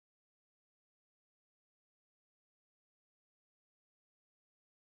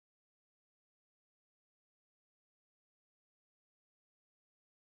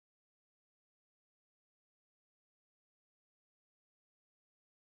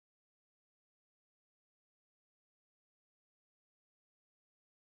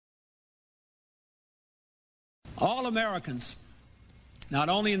All Americans, not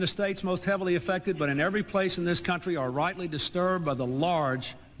only in the states most heavily affected, but in every place in this country, are rightly disturbed by the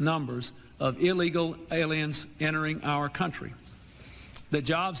large numbers of illegal aliens entering our country. The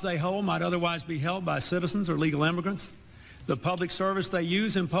jobs they hold might otherwise be held by citizens or legal immigrants. The public service they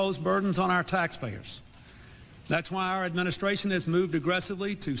use impose burdens on our taxpayers. That's why our administration has moved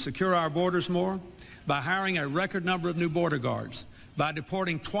aggressively to secure our borders more, by hiring a record number of new border guards, by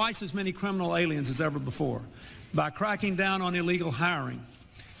deporting twice as many criminal aliens as ever before, by cracking down on illegal hiring,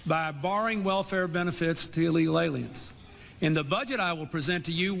 by barring welfare benefits to illegal aliens. In the budget I will present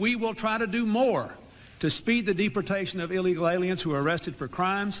to you, we will try to do more to speed the deportation of illegal aliens who are arrested for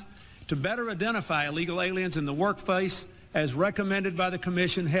crimes, to better identify illegal aliens in the workplace as recommended by the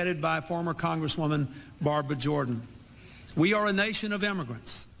commission headed by former Congresswoman Barbara Jordan. We are a nation of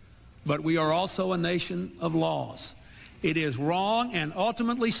immigrants, but we are also a nation of laws. It is wrong and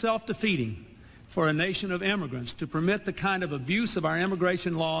ultimately self-defeating for a nation of immigrants to permit the kind of abuse of our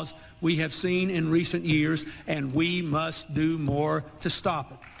immigration laws we have seen in recent years, and we must do more to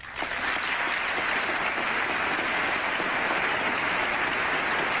stop it.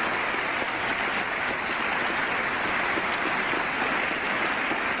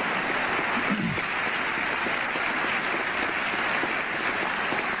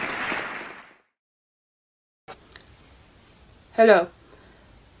 Hello.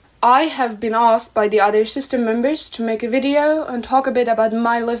 I have been asked by the other system members to make a video and talk a bit about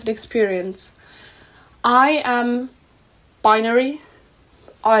my lived experience. I am binary.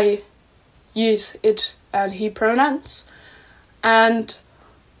 I use it and he pronouns. And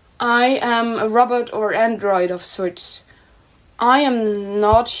I am a robot or android of sorts. I am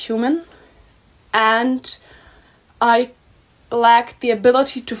not human. And I lack the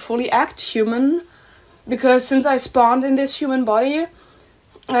ability to fully act human, because since I spawned in this human body,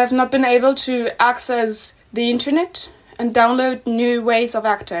 I have not been able to access the internet and download new ways of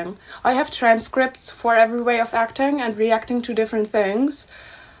acting. I have transcripts for every way of acting and reacting to different things,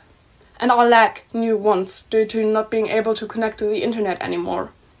 and I lack new ones due to not being able to connect to the internet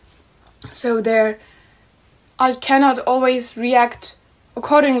anymore. So I cannot always react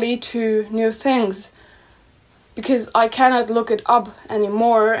accordingly to new things, because I cannot look it up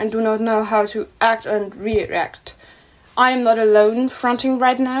anymore and do not know how to act and react. I am not alone fronting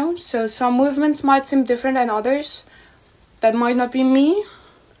right now, so some movements might seem different than others. That might not be me.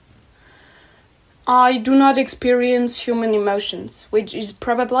 I do not experience human emotions, which is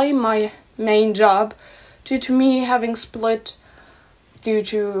probably my main job, due to me having split due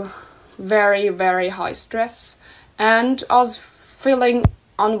to very, very high stress and us feeling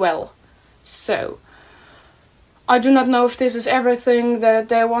unwell. So I do not know if this is everything that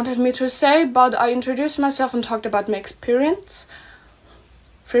they wanted me to say, but I introduced myself and talked about my experience.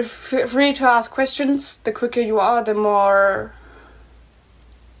 Feel free to ask questions. The quicker you are, the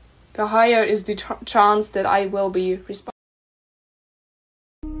higher is the chance that I will be responding.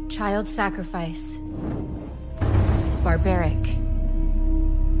 Child sacrifice. Barbaric.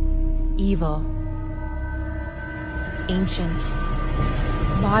 Evil. Ancient.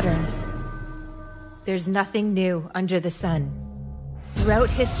 Modern. There's nothing new under the sun.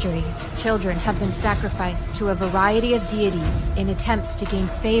 Throughout history, children have been sacrificed to a variety of deities in attempts to gain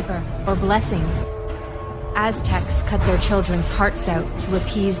favor or blessings. Aztecs cut their children's hearts out to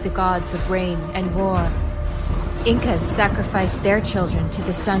appease the gods of rain and war. Incas sacrificed their children to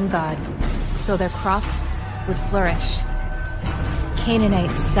the sun god so their crops would flourish.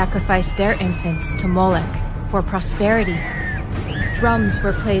 Canaanites sacrificed their infants to Moloch for prosperity. Drums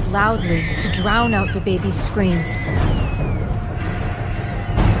were played loudly to drown out the baby's screams.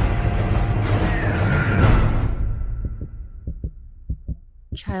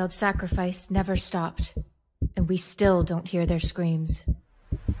 Child sacrifice never stopped, and we still don't hear their screams.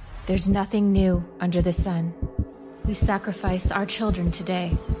 There's nothing new under the sun. We sacrifice our children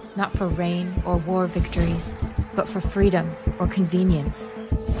today, not for rain or war victories, but for freedom or convenience.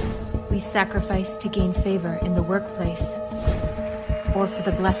 We sacrifice to gain favor in the workplace, or for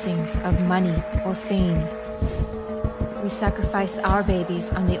the blessings of money or fame. We sacrifice our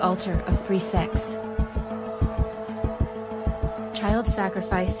babies on the altar of free sex. Child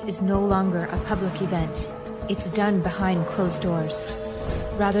sacrifice is no longer a public event. It's done behind closed doors.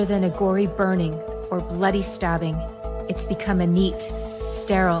 Rather than a gory burning or bloody stabbing, it's become a neat,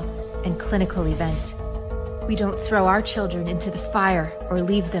 sterile, and clinical event. We don't throw our children into the fire or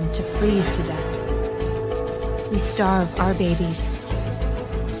leave them to freeze to death. We starve our babies.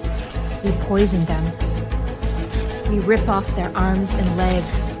 We poison them. We rip off their arms and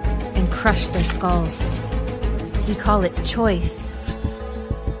legs and crush their skulls. We call it choice.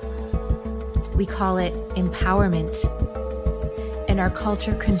 We call it empowerment, and our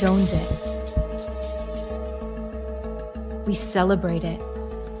culture condones it. We celebrate it.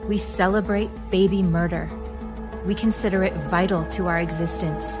 We celebrate baby murder. We consider it vital to our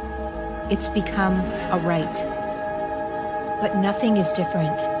existence. It's become a right. But nothing is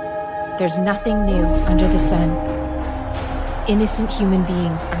different. There's nothing new under the sun. Innocent human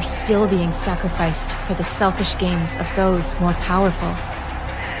beings are still being sacrificed for the selfish gains of those more powerful.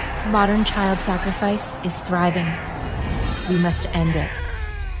 Modern child sacrifice is thriving. We must end it.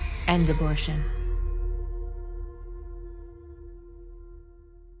 End abortion.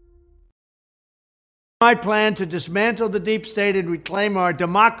 My plan to dismantle the deep state and reclaim our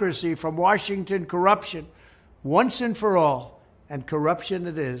democracy from Washington corruption once and for all, and corruption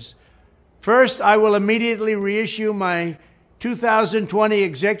it is. First, I will immediately reissue my 2020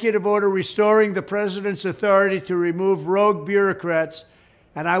 executive order restoring the president's authority to remove rogue bureaucrats,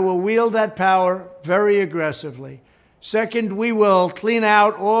 and I will wield that power very aggressively. Second, we will clean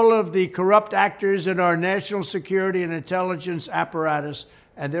out all of the corrupt actors in our national security and intelligence apparatus,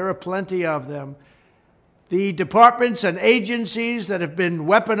 and there are plenty of them. The departments and agencies that have been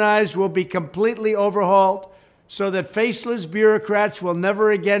weaponized will be completely overhauled so that faceless bureaucrats will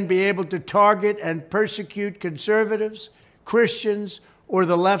never again be able to target and persecute conservatives, Christians, or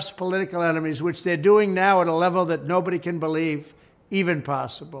the left's political enemies, which they're doing now at a level that nobody can believe even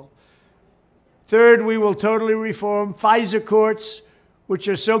possible. Third, we will totally reform FISA courts, which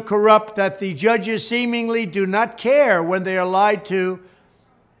are so corrupt that the judges seemingly do not care when they are lied to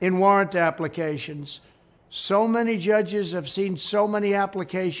in warrant applications. So many judges have seen so many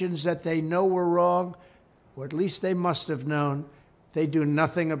applications that they know were wrong, or at least they must have known. They do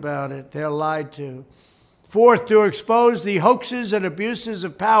nothing about it. They're lied to. Fourth, to expose the hoaxes and abuses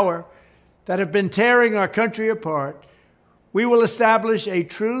of power that have been tearing our country apart, we will establish a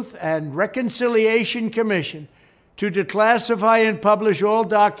Truth and Reconciliation Commission to declassify and publish all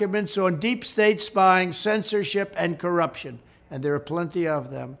documents on deep state spying, censorship, and corruption, and there are plenty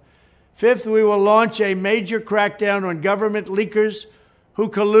of them. Fifth, we will launch a major crackdown on government leakers who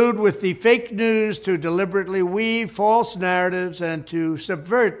collude with the fake news to deliberately weave false narratives and to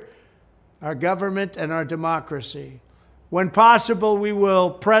subvert our government and our democracy. When possible, we will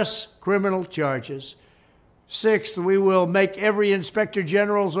press criminal charges. Sixth, we will make every Inspector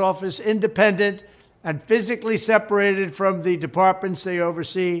General's office independent and physically separated from the departments they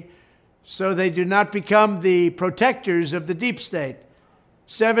oversee so they do not become the protectors of the deep state.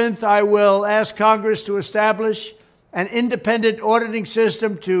 Seventh, I will ask Congress to establish an independent auditing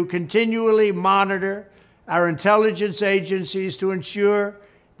system to continually monitor our intelligence agencies to ensure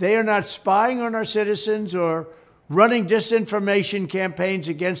they are not spying on our citizens or running disinformation campaigns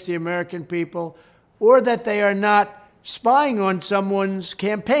against the American people, or that they are not spying on someone's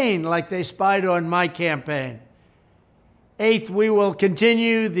campaign like they spied on my campaign. Eighth, we will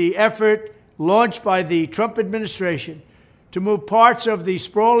continue the effort launched by the Trump administration to move parts of the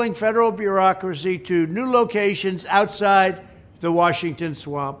sprawling federal bureaucracy to new locations outside the Washington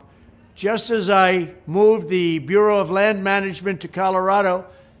swamp. Just as I moved the Bureau of Land Management to Colorado,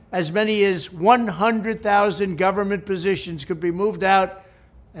 as many as 100,000 government positions could be moved out,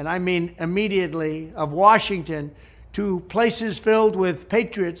 and I mean immediately, of Washington to places filled with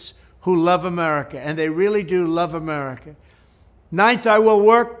patriots who love America, and they really do love America. Ninth, I will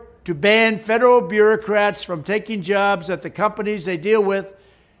work to ban federal bureaucrats from taking jobs at the companies they deal with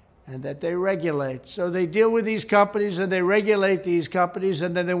and that they regulate. So they deal with these companies and they regulate these companies,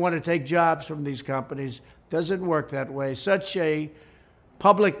 and then they want to take jobs from these companies. Doesn't work that way. Such a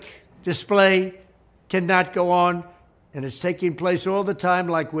public display cannot go on, and it's taking place all the time,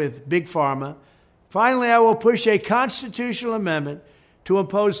 like with Big Pharma. Finally, I will push a constitutional amendment to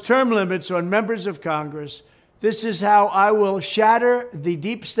impose term limits on members of Congress. This is how I will shatter the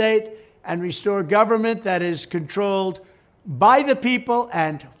deep state and restore government that is controlled by the people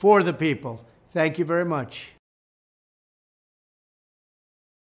and for the people. Thank you very much.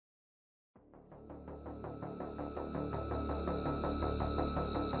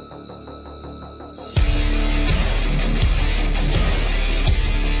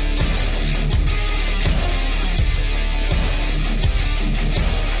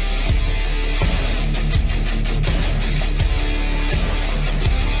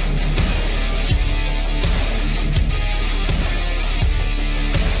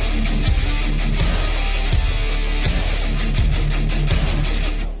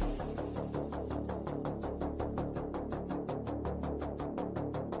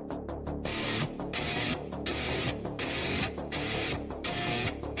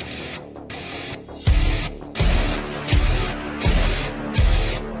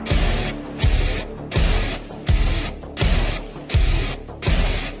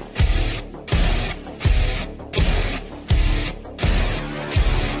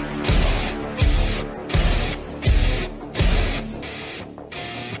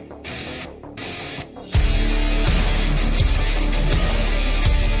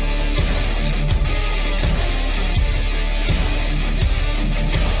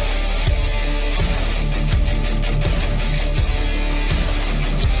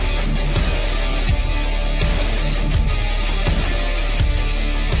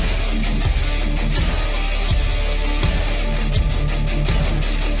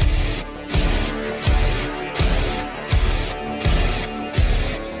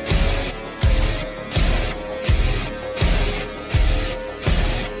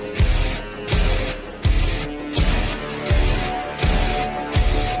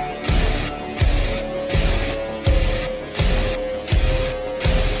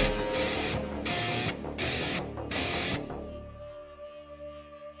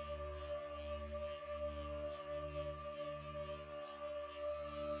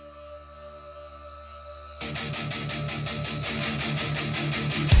 Well,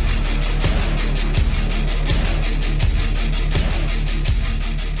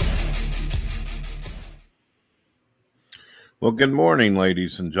 good morning,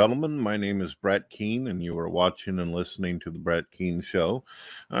 ladies and gentlemen. My name is Brett Keane, and you are watching and listening to The Brett Keane Show.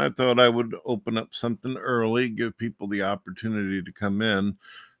 I thought I would open up something early, give people the opportunity to come in.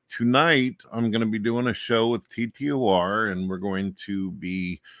 Tonight, I'm going to be doing a show with TTOR, and we're going to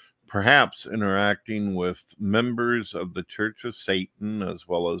be perhaps interacting with members of the Church of Satan, as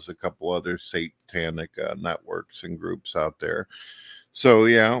well as a couple other satanic networks and groups out there. So,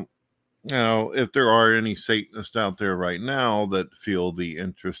 yeah. Now, if there are any Satanists out there right now that feel the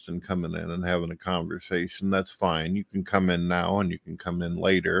interest in coming in and having a conversation, that's fine. You can come in now and you can come in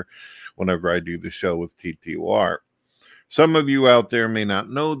later whenever I do the show with TTOR. Some of you out there may not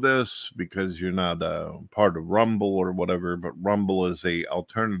know this because you're not a part of Rumble or whatever, but Rumble is a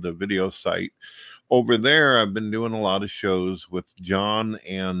alternative video site. Over there, I've been doing a lot of shows with John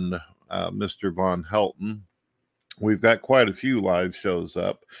and Mr. Von Helton. We've got quite a few live shows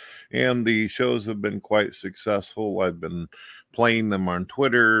up, and the shows have been quite successful. I've been playing them on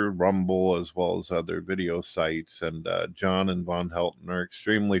Twitter, Rumble, as well as other video sites, and John and Von Helton are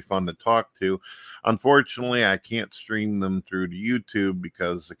extremely fun to talk to. Unfortunately, I can't stream them through to YouTube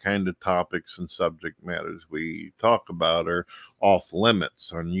because the kind of topics and subject matters we talk about are off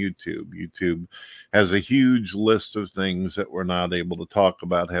limits on YouTube. YouTube has a huge list of things that we're not able to talk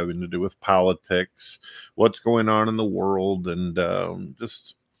about having to do with politics, what's going on in the world, and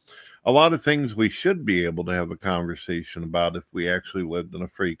just a lot of things we should be able to have a conversation about if we actually lived in a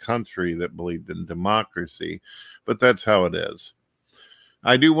free country that believed in democracy, but that's how it is.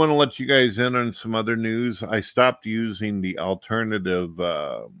 I do want to let you guys in on some other news. I stopped using the alternative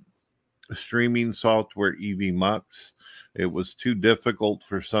streaming software EVMux. It was too difficult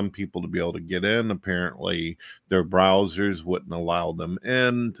for some people to be able to get in. Apparently, their browsers wouldn't allow them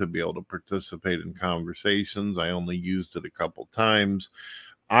in to be able to participate in conversations. I only used it a couple times.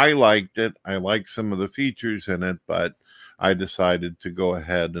 I liked it. I like some of the features in it, but I decided to go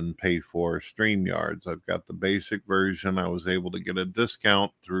ahead and pay for StreamYards. I've got the basic version. I was able to get a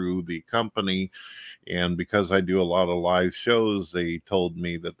discount through the company, and because I do a lot of live shows, they told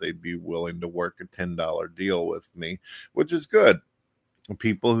me that they'd be willing to work a $10 deal with me, which is good.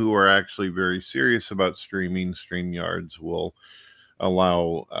 People who are actually very serious about streaming, StreamYards will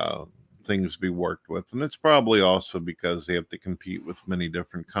allow things be worked with. And it's probably also because they have to compete with many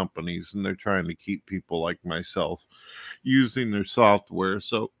different companies, and they're trying to keep people like myself using their software.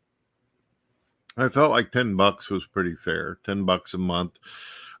 So I felt like $10 was pretty fair. $10 a month,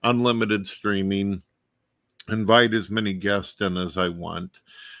 unlimited streaming, invite as many guests in as I want.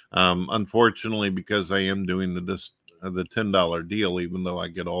 Unfortunately, because I am doing the $10 deal, even though I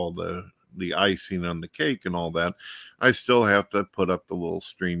get all the icing on the cake and all that, I still have to put up the little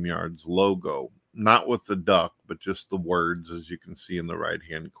StreamYards logo, not with the duck, but just the words, as you can see in the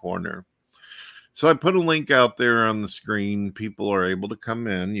right-hand corner. So I put a link out there on the screen. People are able to come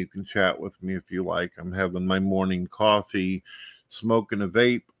in. You can chat with me if you like. I'm having my morning coffee, smoking a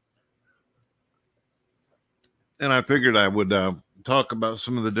vape, and I figured I would talk about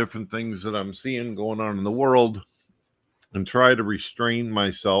some of the different things that I'm seeing going on in the world and try to restrain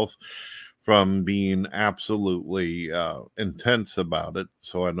myself from being absolutely intense about it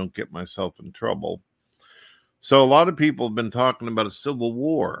so I don't get myself in trouble. So a lot of people have been talking about a civil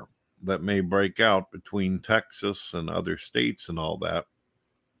war that may break out between Texas and other states and all that.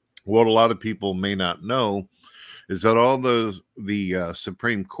 What a lot of people may not know is that the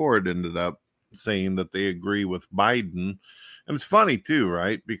Supreme Court ended up saying that they agree with Biden. And it's funny too,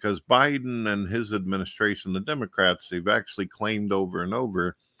 right? Because Biden and his administration, the Democrats, they've actually claimed over and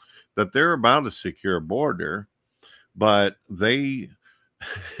over that they're about a secure border, but they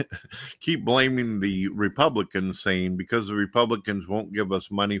keep blaming the Republicans, saying because the Republicans won't give us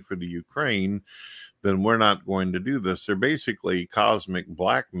money for the Ukraine, then we're not going to do this. They're basically cosmic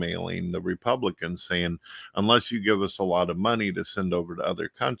blackmailing the Republicans, saying, unless you give us a lot of money to send over to other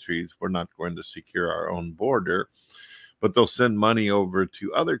countries, we're not going to secure our own border. But they'll send money over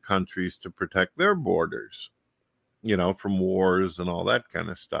to other countries to protect their borders, from wars and all that kind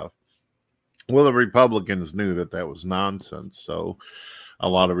of stuff. Well, the Republicans knew that was nonsense. So a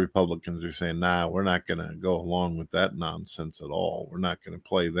lot of Republicans are saying, nah, we're not going to go along with that nonsense at all. We're not going to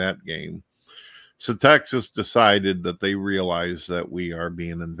play that game. So Texas decided that they realize that we are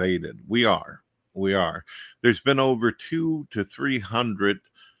being invaded. We are. There's been over 200 to 300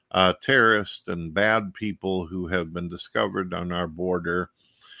 terrorists and bad people who have been discovered on our border.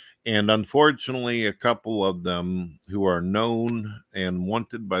 And unfortunately, a couple of them who are known and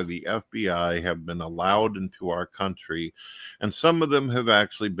wanted by the FBI have been allowed into our country. And some of them have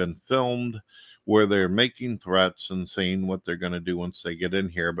actually been filmed where they're making threats and saying what they're going to do once they get in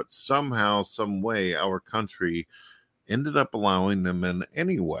here. But somehow, some way, our country ended up allowing them in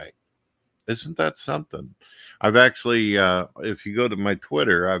anyway. Isn't that something? I've actually, if you go to my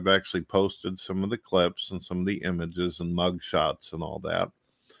Twitter, I've actually posted some of the clips and some of the images and mug shots and all that.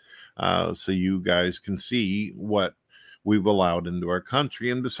 So you guys can see what we've allowed into our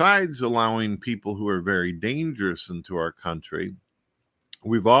country. And besides allowing people who are very dangerous into our country,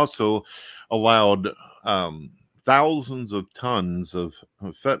 we've also allowed thousands of tons of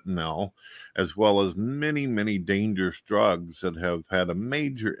fentanyl, as well as many, many dangerous drugs that have had a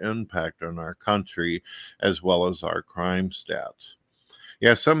major impact on our country, as well as our crime stats.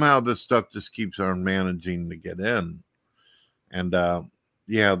 Yeah, somehow this stuff just keeps on managing to get in. And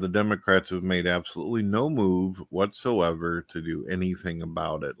yeah, the Democrats have made absolutely no move whatsoever to do anything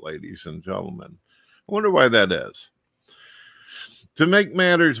about it, ladies and gentlemen. I wonder why that is. To make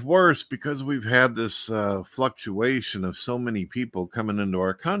matters worse, because we've had this fluctuation of so many people coming into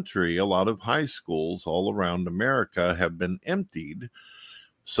our country, a lot of high schools all around America have been emptied.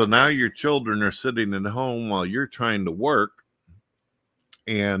 So now your children are sitting at home while you're trying to work,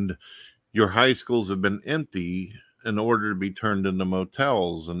 and your high schools have been empty in order to be turned into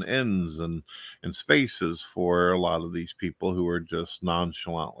motels and inns and spaces for a lot of these people who are just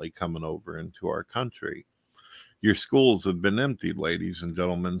nonchalantly coming over into our country. Your schools have been emptied, ladies and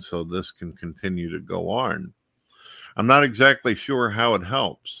gentlemen, so this can continue to go on. I'm not exactly sure how it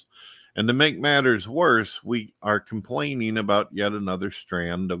helps. And to make matters worse, we are complaining about yet another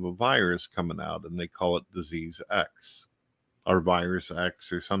strand of a virus coming out, and they call it Disease X, or Virus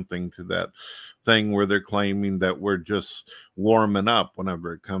X, or something to that thing where they're claiming that we're just warming up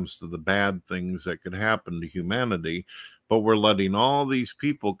whenever it comes to the bad things that could happen to humanity. But we're letting all these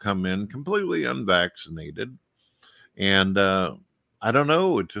people come in completely unvaccinated. And I don't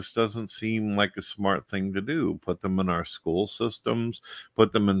know, it just doesn't seem like a smart thing to do. Put them in our school systems,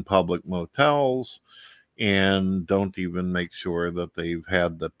 put them in public motels, and don't even make sure that they've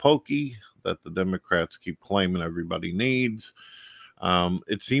had the pokey that the Democrats keep claiming everybody needs.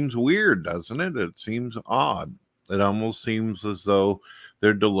 It seems weird, doesn't it? It seems odd. It almost seems as though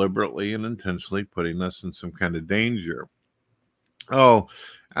they're deliberately and intentionally putting us in some kind of danger. Oh,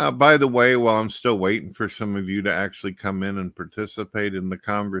 by the way, while I'm still waiting for some of you to actually come in and participate in the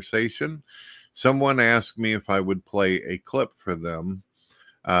conversation, someone asked me if I would play a clip for them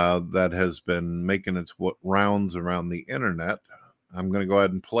that has been making its rounds around the internet. I'm going to go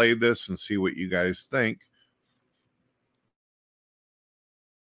ahead and play this and see what you guys think.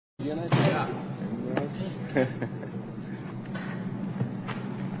 Yeah.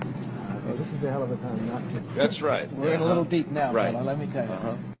 Well, this is a hell of a time not to. That's right. We're in a little deep now, right. fella, let me tell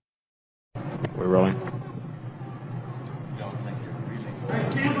you. We're rolling.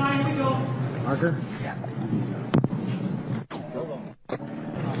 Stand by, here we go. Marker? Yeah.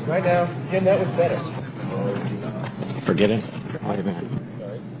 Right now. Jim, that was better. Forget it. Wait a minute.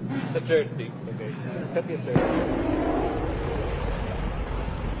 Sorry. Sit there, Steve. Okay. Cut the insert.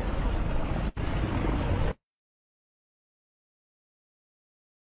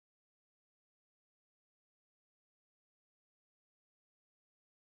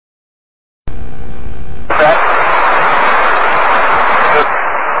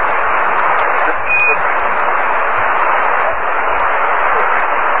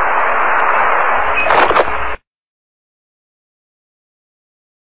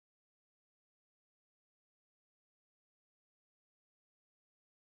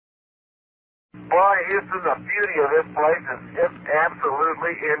 Boy, Houston, the beauty of this place is just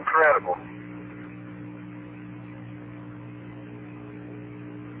absolutely incredible.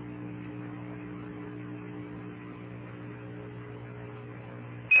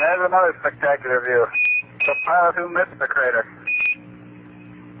 There's another spectacular view. The pilot who missed the crater.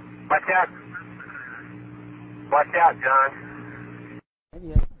 Watch out. Watch out, John.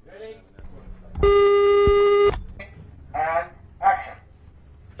 Ready? And action.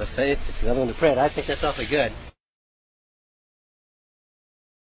 Let's say it's another one to Fred. I think that's awfully good.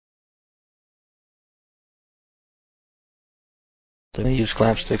 Did they use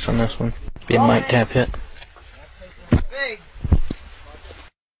slapsticks on this one? Be a mic tap hit.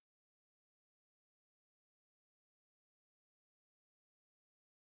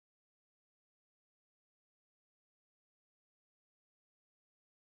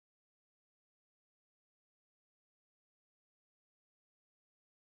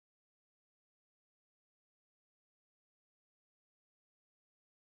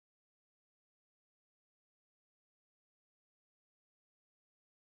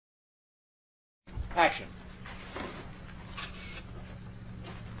 Action.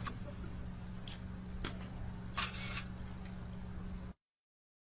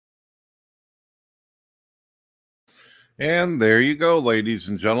 And there you go, ladies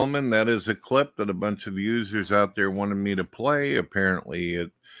and gentlemen. That is a clip that a bunch of users out there wanted me to play. Apparently,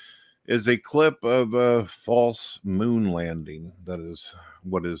 it is a clip of a false moon landing. That is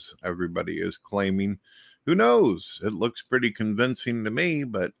what everybody is claiming. Who knows? It looks pretty convincing to me,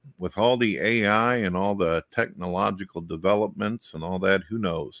 but with all the AI and all the technological developments and all that, who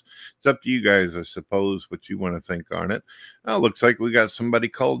knows? It's up to you guys, I suppose, what you want to think on it. Now, looks like we got somebody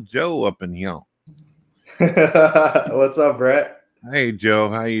called Joe up in here. What's up, Brett? Hey, Joe.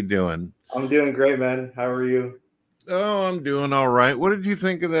 How you doing? I'm doing great, man. How are you? Oh, I'm doing all right. What did you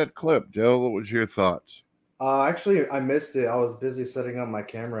think of that clip, Joe? What was your thoughts? Actually, I missed it. I was busy setting up my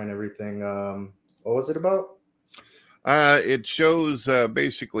camera and everything. What was it about? It shows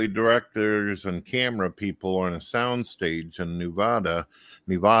basically directors and camera people on a soundstage in Nevada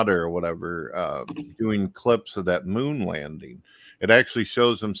or whatever, doing clips of that moon landing. It actually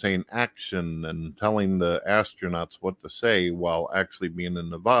shows them saying action and telling the astronauts what to say while actually being in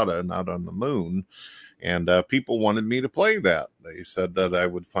Nevada, not on the moon. And people wanted me to play that. They said that I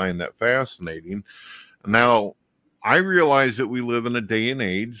would find that fascinating. Now, I realize that we live in a day and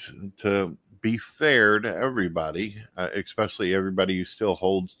age, to be fair to everybody, especially everybody who still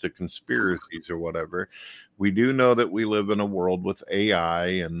holds to conspiracies or whatever. We do know that we live in a world with AI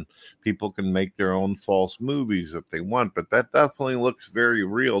and people can make their own false movies if they want, but that definitely looks very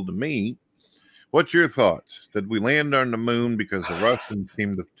real to me. What's your thoughts? Did we land on the moon? Because the Russians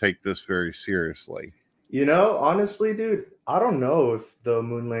seem to take this very seriously. You know, honestly, dude, I don't know if the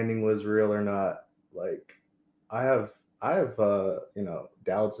moon landing was real or not. Like, I have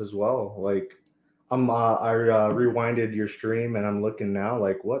doubts as well. Like, I rewinded your stream and I'm looking now,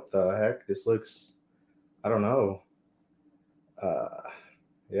 like, what the heck? This looks, I don't know.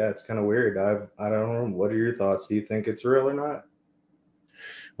 Yeah, it's kind of weird. I don't know. What are your thoughts? Do you think it's real or not?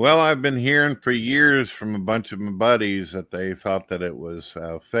 Well, I've been hearing for years from a bunch of my buddies that they thought that it was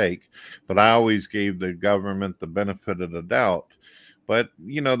fake, but I always gave the government the benefit of the doubt. But,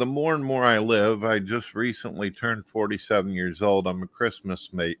 the more and more I live, I just recently turned 47 years old. I'm a Christmas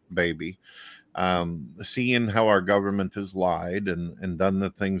baby. Seeing how our government has lied and done the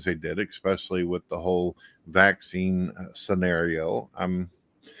things they did, especially with the whole vaccine scenario, I'm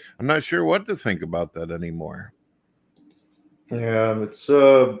not sure what to think about that anymore. Yeah, it's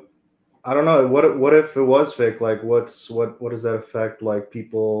I don't know. What if it was fake? Like, what does that affect like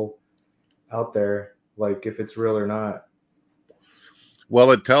people out there? Like, if it's real or not?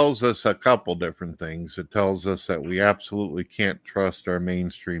 Well, it tells us a couple different things. It tells us that we absolutely can't trust our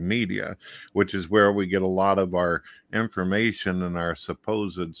mainstream media, which is where we get a lot of our information and our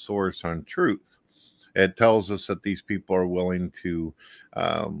supposed source on truth. It tells us that these people are willing to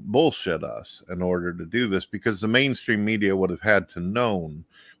bullshit us in order to do this, because the mainstream media would have had to known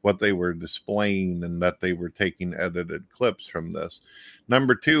what they were displaying and that they were taking edited clips from this.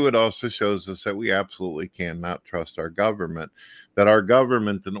 Number two, it also shows us that we absolutely cannot trust our government, that our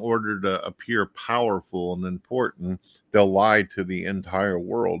government, in order to appear powerful and important, they'll lie to the entire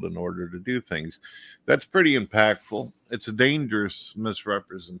world in order to do things. That's pretty impactful. It's a dangerous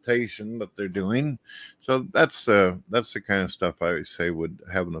misrepresentation that they're doing. So that's the kind of stuff I would say would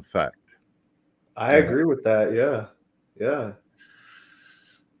have an effect. I agree with that. Yeah.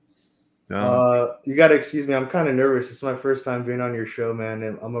 You got to excuse me. I'm kind of nervous. It's my first time being on your show, man,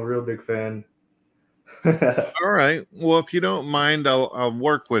 and I'm a real big fan. All right. Well, if you don't mind, I'll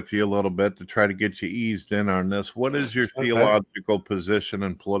work with you a little bit to try to get you eased in on this. What is your theological position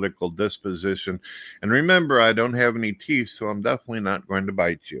and political disposition? And remember, I don't have any teeth, so I'm definitely not going to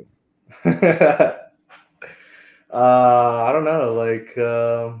bite you. I don't know, like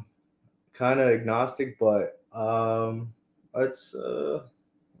kind of agnostic, but it's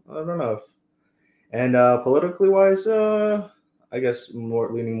I don't know. And politically wise, I guess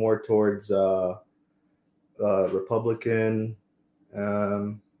leaning more towards Republican.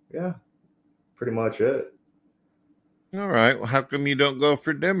 Yeah, pretty much it. All right. Well, how come you don't go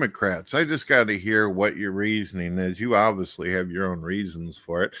for Democrats? I just got to hear what your reasoning is. You obviously have your own reasons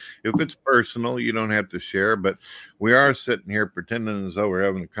for it. If it's personal, you don't have to share, but we are sitting here pretending as though we're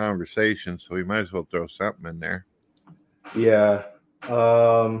having a conversation, so we might as well throw something in there. Yeah.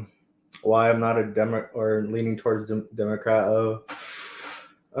 Why I'm not a Democrat or leaning towards Democrat?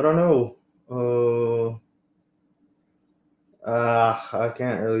 I don't know. I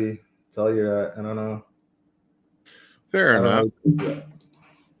can't really tell you that. I don't know. Fair enough. Do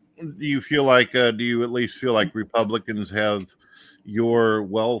you feel like, do you at least feel like Republicans have your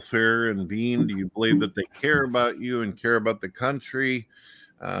welfare and being? Do you believe that they care about you and care about the country?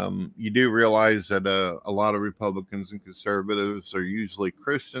 You do realize that a lot of Republicans and conservatives are usually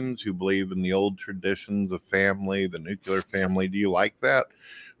Christians who believe in the old traditions of family, the nuclear family. Do you like that?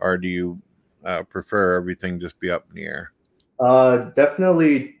 Or do you prefer everything just be up in the air?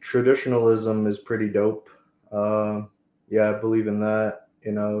 Definitely traditionalism is pretty dope. Yeah, I believe in that.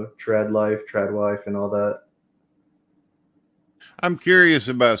 You know, trad life, trad wife, and all that. I'm curious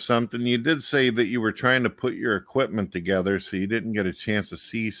about something. You did say that you were trying to put your equipment together, so you didn't get a chance to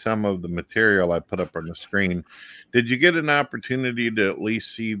see some of the material I put up on the screen. Did you get an opportunity to at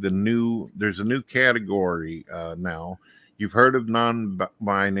least see there's a new category now. You've heard of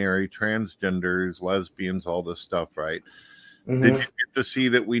non-binary, transgenders, lesbians, all this stuff, right? Mm-hmm. Did you get to see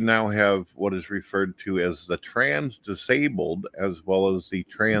that we now have what is referred to as the trans disabled as well as the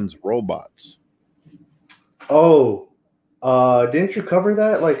trans robots? Oh, didn't you cover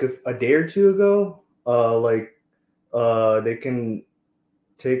that like a day or two ago? They can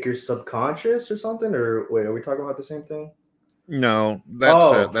take your subconscious or something? Or wait, are we talking about the same thing? No,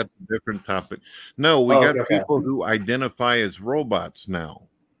 that's a different topic. No, we got okay. people who identify as robots now.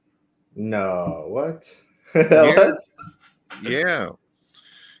 No, what? Yeah. What?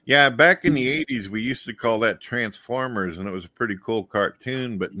 Yeah. Back in the 80s, we used to call that Transformers, and it was a pretty cool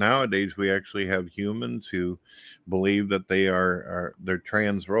cartoon. But nowadays, we actually have humans who believe that they're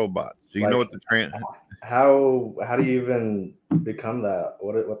trans robots. Do you know what the trans? How do you even become that?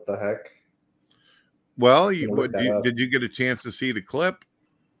 What the heck? Well, did you get a chance to see the clip?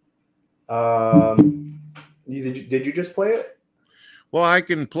 Did you just play it? Well, I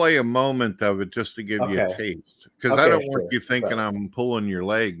can play a moment of it just to give you a taste, because I don't want you thinking I'm pulling your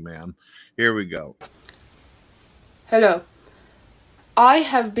leg, man. Here we go. Hello. I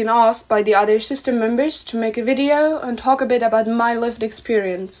have been asked by the other system members to make a video and talk a bit about my lived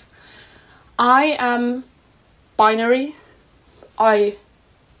experience. I am binary. I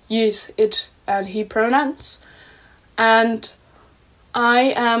use it and he pronouns. And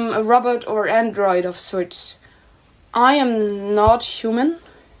I am a robot or android of sorts. I am not human,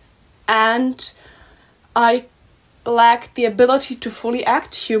 and I lack the ability to fully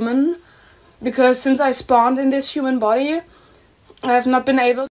act human, because since I spawned in this human body, I have not been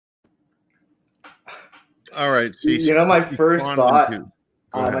able. All right. You know, my first thought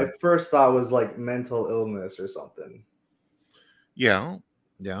was like mental illness or something. Yeah.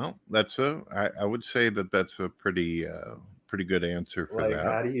 That's I would say that's a pretty good answer for that.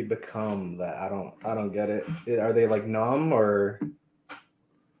 How do you become that? I don't get it. Are they like numb or?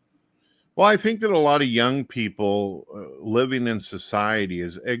 Well, I think that a lot of young people living in society,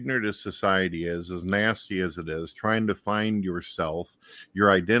 as ignorant as society is, as nasty as it is, trying to find yourself,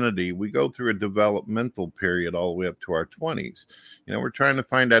 your identity, we go through a developmental period all the way up to our 20s. You know, we're trying to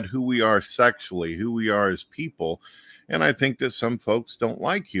find out who we are sexually, who we are as people. And I think that some folks don't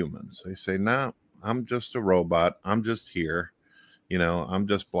like humans. They say, no, I'm just a robot. I'm just here. You know, I'm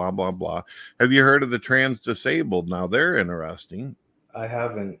just blah, blah, blah. Have you heard of the trans disabled? Now, they're interesting. I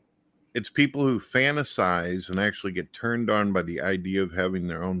haven't. It's people who fantasize and actually get turned on by the idea of having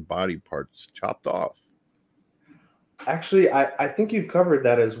their own body parts chopped off. Actually, I think you've covered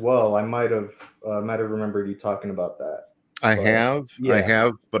that as well. I might have remembered you talking about that. I have,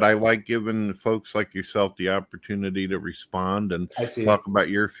 but I like giving folks like yourself the opportunity to respond and talk about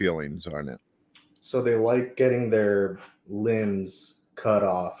your feelings on it. So they like getting their limbs cut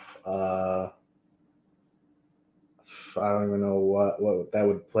off. I don't even know what that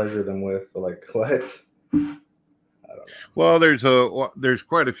would pleasure them with. But like what? I don't know. Well, there's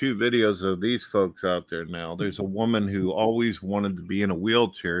quite a few videos of these folks out there now. There's a woman who always wanted to be in a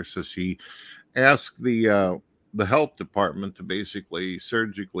wheelchair, so she asked the health department to basically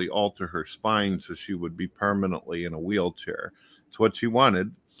surgically alter her spine so she would be permanently in a wheelchair. It's what she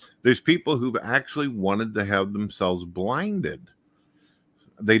wanted. There's people who've actually wanted to have themselves blinded.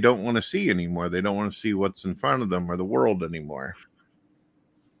 They don't want to see anymore. They don't want to see what's in front of them or the world anymore.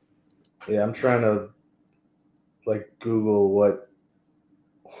 Yeah, I'm trying to like Google what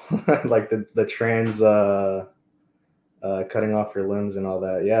like the trans cutting off your limbs and all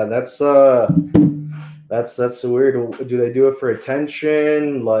that. Yeah, that's weird. Do they do it for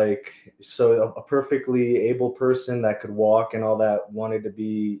attention? Like, so a perfectly able person that could walk and all that wanted to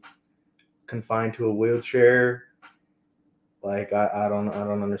be confined to a wheelchair? Like, I don't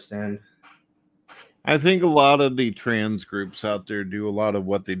understand. I think a lot of the trans groups out there do a lot of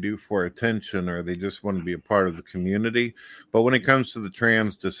what they do for attention, or they just want to be a part of the community. But when it comes to the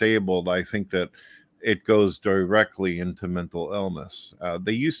trans disabled, I think that it goes directly into mental illness.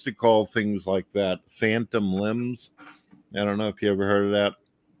 They used to call things like that phantom limbs. I don't know if you ever heard of that.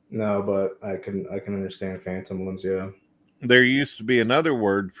 No, but I can understand phantom limbs. Yeah. There used to be another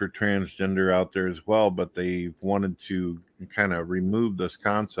word for transgender out there as well, but they've wanted to kind of remove this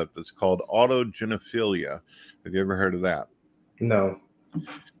concept. It's called autogenophilia. Have you ever heard of that? No.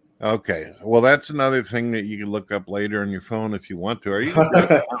 Okay. Well, that's another thing that you can look up later on your phone if you want to, or you can do it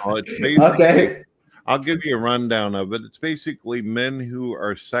now. It's basically, Okay. I'll give you a rundown of it. It's basically men who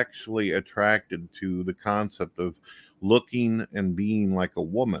are sexually attracted to the concept of looking and being like a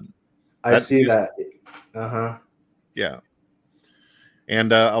woman. I see that. Yeah.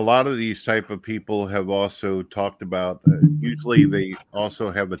 And a lot of these type of people have also talked about, usually they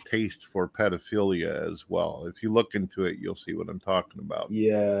also have a taste for pedophilia as well. If you look into it, you'll see what I'm talking about.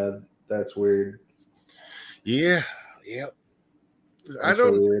 Yeah, that's weird. Yeah. Yep. I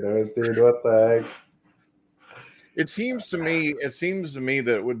don't. Weirdos, dude. What the heck? It seems to me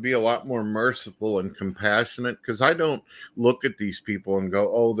that it would be a lot more merciful and compassionate, because I don't look at these people and go,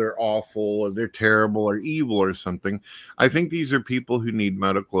 oh, they're awful or they're terrible or evil or something. I think these are people who need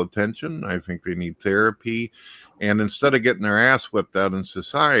medical attention. I think they need therapy. And instead of getting their ass whipped out in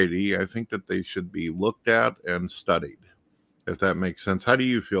society, I think that they should be looked at and studied, if that makes sense. How do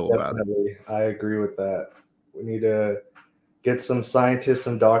you feel about it? I agree with that. We need to get some scientists,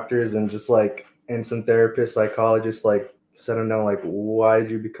 some doctors, and just and some therapists, psychologists, set them down, why did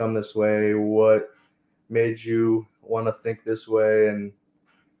you become this way? What made you want to think this way? And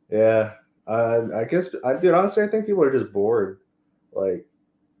yeah, I guess, dude, honestly, I think people are just bored.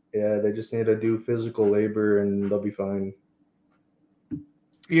 Yeah, they just need to do physical labor and they'll be fine.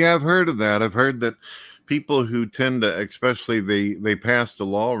 Yeah, I've heard of that. I've heard that people who tend to, especially they passed a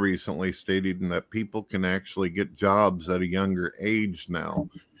law recently stating that people can actually get jobs at a younger age now.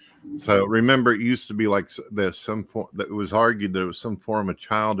 So remember, it used to be like there's some form that it was argued that it was some form of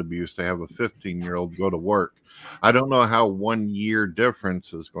child abuse to have a 15-year-old go to work. I don't know how 1 year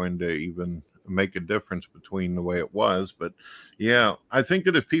difference is going to even make a difference between the way it was, but yeah, I think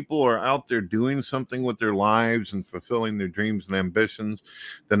that if people are out there doing something with their lives and fulfilling their dreams and ambitions,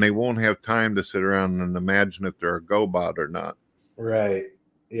 then they won't have time to sit around and imagine if they're a GoBot or not. Right.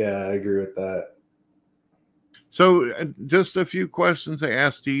 Yeah, I agree with that. So just a few questions I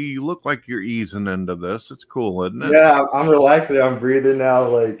asked you. You look like you're easing into this. It's cool, isn't it? Yeah, I'm relaxing. I'm breathing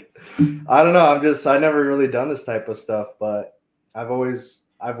now. I don't know. I never really done this type of stuff, but I've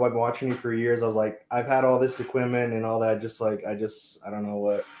been watching you for years. I was like, I've had all this equipment and all that. I don't know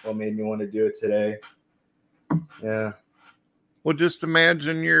what made me want to do it today. Yeah. Well, just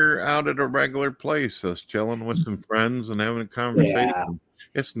imagine you're out at a regular place, just chilling with some friends and having a conversation. Yeah.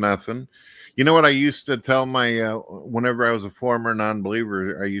 It's nothing. You know what I used to tell my, whenever I was a former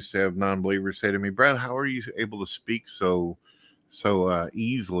non-believer, I used to have non-believers say to me, Brad, how are you able to speak so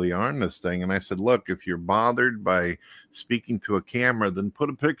easily on this thing? And I said, look, if you're bothered by speaking to a camera, then put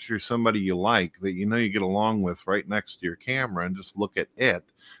a picture of somebody you like that you know you get along with right next to your camera and just look at it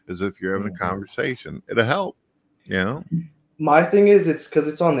as if you're having a conversation. It'll help, you know? My thing is, it's because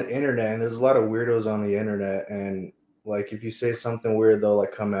it's on the internet and there's a lot of weirdos on the internet, and if you say something weird, they'll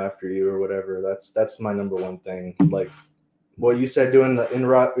come after you or whatever. That's my number one thing. What you said, doing the in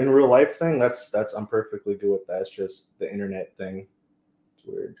real life thing, that's I'm perfectly good with that. It's just the internet thing. It's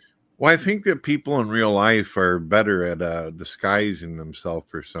weird. Well, I think that people in real life are better at disguising themselves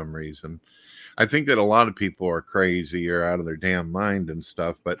for some reason. I think that a lot of people are crazy or out of their damn mind and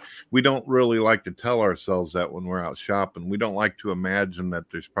stuff, but we don't really like to tell ourselves that when we're out shopping. We don't like to imagine that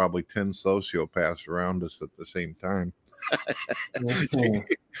there's probably 10 sociopaths around us at the same time.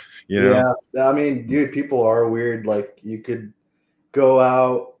 Yeah, I mean, dude, people are weird. You could go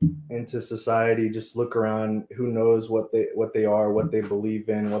out into society, just look around. Who knows what they are, what they believe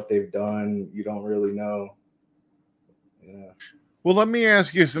in, what they've done? You don't really know. Yeah. Well, let me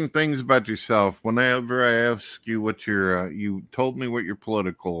ask you some things about yourself. Whenever I ask you what you told me what your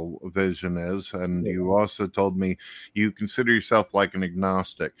political vision is, and you also told me you consider yourself like an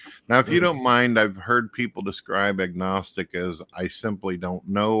agnostic. Now, if you don't mind, I've heard people describe agnostic as I simply don't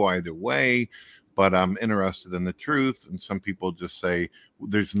know either way, but I'm interested in the truth. And some people just say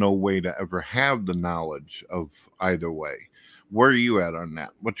there's no way to ever have the knowledge of either way. Where are you at on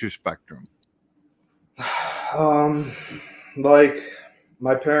that? What's your spectrum?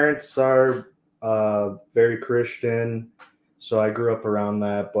 My parents are very Christian, so I grew up around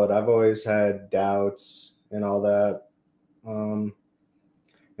that, but I've always had doubts and all that. And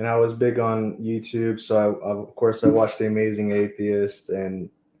I was big on YouTube, so of course I watched The Amazing Atheist, and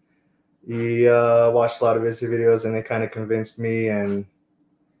he watched a lot of his videos, and they kind of convinced me, and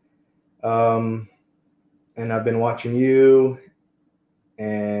I've been watching you,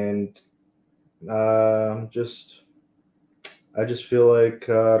 and just I just feel like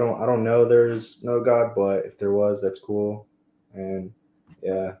I don't know there's no God, but if there was, that's cool. And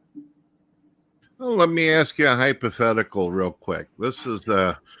yeah. Well, let me ask you a hypothetical real quick. This is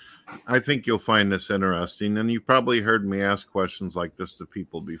I think you'll find this interesting, and you've probably heard me ask questions like this to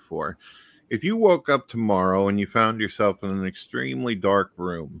people before. If you woke up tomorrow and you found yourself in an extremely dark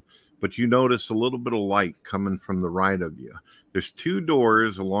room, but you notice a little bit of light coming from the right of you, there's two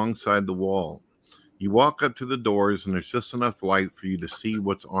doors alongside the wall. You walk up to the doors, and there's just enough light for you to see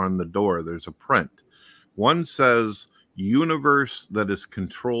what's on the door. There's a print. One says, universe that is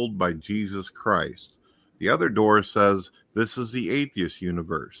controlled by Jesus Christ. The other door says, this is the atheist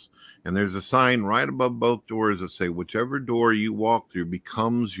universe. And there's a sign right above both doors that say, whichever door you walk through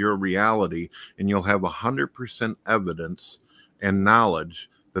becomes your reality, and you'll have 100% evidence and knowledge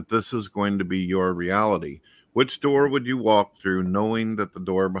that this is going to be your reality. Which door would you walk through knowing that the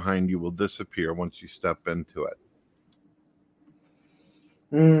door behind you will disappear once you step into it?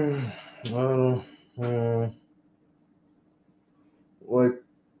 Like,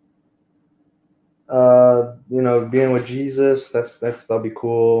 being with Jesus, that'll be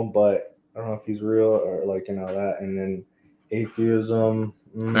cool, but I don't know if he's real or like, that. And then atheism.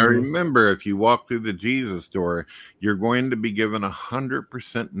 Now remember, if you walk through the Jesus door, you're going to be given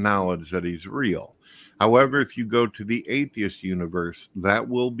 100% knowledge that he's real. However, if you go to the atheist universe, that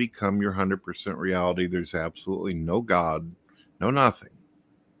will become your 100% reality. There's absolutely no God, no nothing.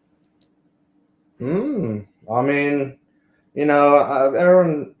 I mean,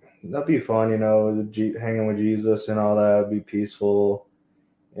 everyone, that'd be fun, hanging with Jesus and all that would be peaceful.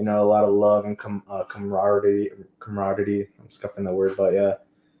 A lot of love and camaraderie. I'm scuffing the word, but yeah.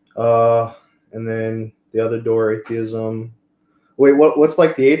 And then the other door, atheism. Wait, what's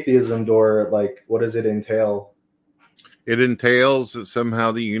like the atheism door? Like, what does it entail? It entails that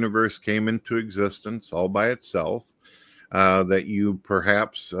somehow the universe came into existence all by itself, that you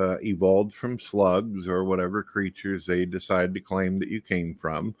perhaps evolved from slugs or whatever creatures they decide to claim that you came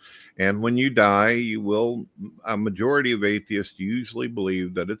from. And when you die, a majority of atheists usually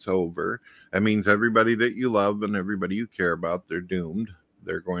believe that it's over. That means everybody that you love and everybody you care about, they're doomed.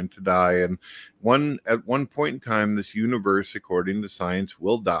 They're going to die. And at one point in time, this universe, according to science,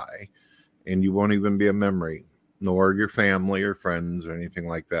 will die. And you won't even be a memory, nor your family or friends or anything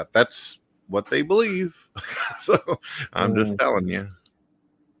like that. That's what they believe. So I'm just telling you.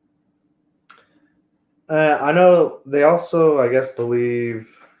 I know they also, I guess, believe,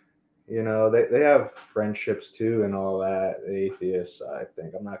 they have friendships too and all that. The atheists, I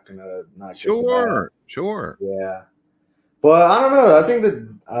think. I'm not gonna not sure. Yeah. But I don't know. I think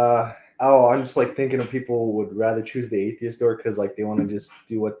that I'm just like thinking of people would rather choose the atheist door because like they want to just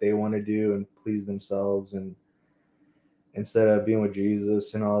do what they want to do and please themselves, and instead of being with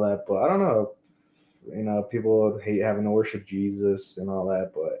Jesus and all that. But I don't know. People hate having to worship Jesus and all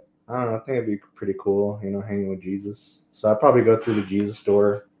that, but I don't know. I think it'd be pretty cool, hanging with Jesus. So I'd probably go through the Jesus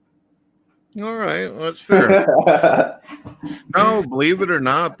door. All right, well, that's fair. No, believe it or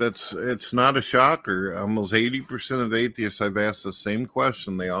not, it's not a shocker. Almost 80% of atheists I've asked the same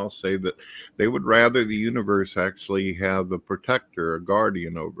question. They all say that they would rather the universe actually have a protector, a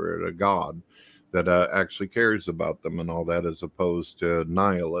guardian over it, a God that actually cares about them and all that, as opposed to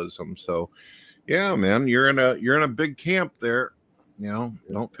nihilism. So, yeah, man, you're in a big camp there.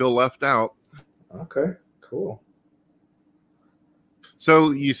 Don't feel left out. Okay, cool.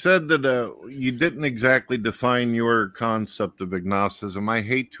 So you said that you didn't exactly define your concept of agnosticism. I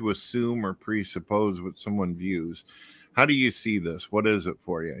hate to assume or presuppose what someone views. How do you see this? What is it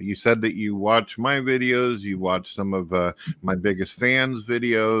for you? You said that you watch my videos. You watch some of my biggest fans'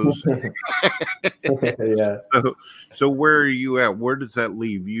 videos. Yeah. So where are you at? Where does that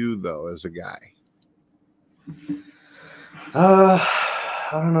leave you, though, as a guy? I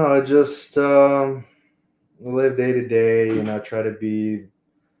don't know. I just live day to day, try to be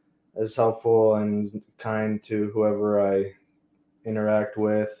as helpful and kind to whoever I interact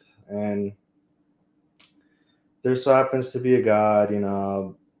with. And there so happens to be a God,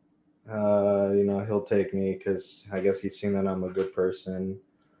 he'll take me because I guess he's seen that I'm a good person.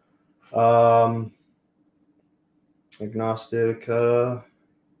 Agnostic, yeah.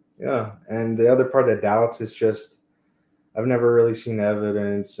 And the other part that doubts is just I've never really seen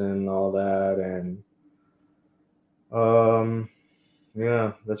evidence and all that, and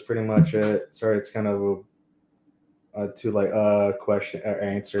yeah, that's pretty much it. Sorry, it's kind of a question or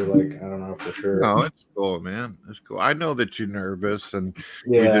answer. Like I don't know for sure. No, it's cool, man. It's cool. I know that you're nervous, and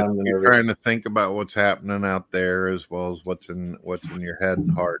yeah, you're trying to think about what's happening out there as well as what's in your head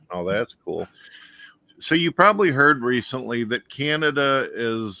and heart and all that. That's cool. So you probably heard recently that Canada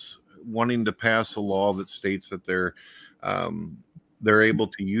is wanting to pass a law that states that they're they're able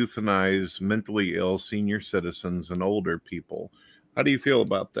to euthanize mentally ill senior citizens and older people. How do you feel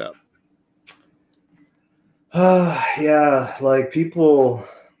about that? Yeah, like people,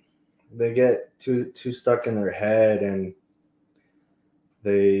 they get too stuck in their head, and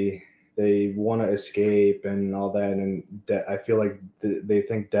they want to escape and all that, and I feel like they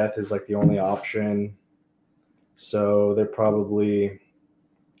think death is like the only option. So they're probably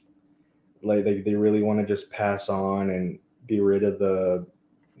like they really want to just pass on and be rid of the,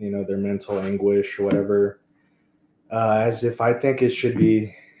 their mental anguish or whatever. As if I think it should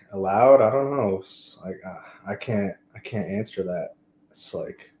be allowed. I don't know. It's like I can't answer that. It's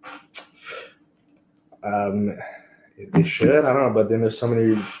like they should. I don't know. But then there's so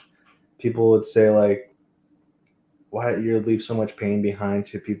many people would say like, why you leave so much pain behind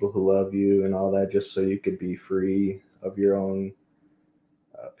to people who love you and all that, just so you could be free of your own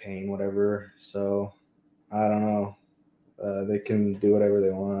pain, whatever. So I don't know. They can do whatever they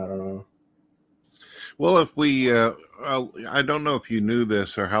want. I don't know. Well, if we, I don't know if you knew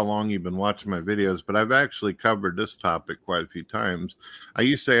this or how long you've been watching my videos, but I've actually covered this topic quite a few times. I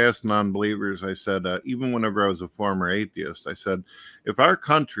used to ask non-believers, I said, even whenever I was a former atheist, I said, if our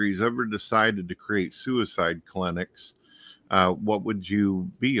countries ever decided to create suicide clinics, what would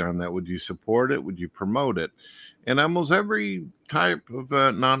you be on that? Would you support it? Would you promote it? And almost every type of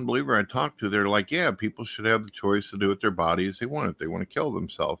non-believer I talk to, they're like, yeah, people should have the choice to do with their bodies they want if they want to kill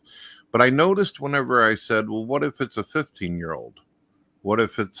themselves. But I noticed whenever I said, well, what if it's a 15-year-old? What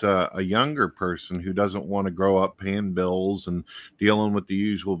if it's a younger person who doesn't want to grow up paying bills and dealing with the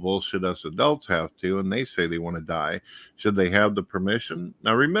usual bullshit us adults have to, and they say they want to die? Should they have the permission?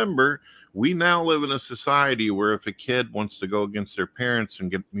 Now, remember, we now live in a society where if a kid wants to go against their parents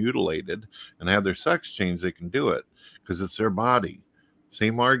and get mutilated and have their sex changed, they can do it because it's their body.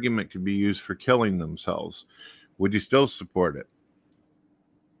 Same argument could be used for killing themselves. Would you still support it?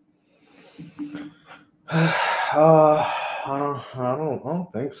 I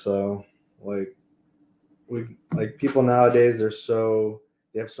don't think so. Like people nowadays, they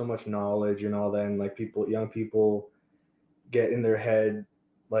have so much knowledge and all that, and like young people get in their head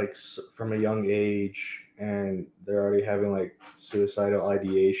like from a young age, and they're already having like suicidal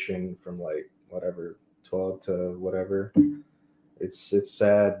ideation from like whatever 12 to whatever. It's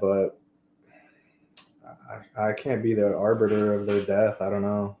sad, but I can't be the arbiter of their death. I don't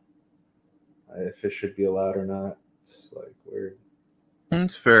know if it should be allowed or not. It's like weird.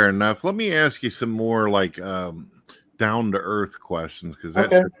 That's fair enough. Let me ask you some more like down to earth questions, because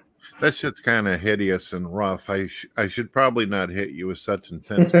that shit's kind of hideous and rough. I should probably not hit you with such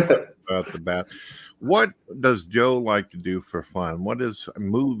intense about the bat. What does Joe like to do for fun? What is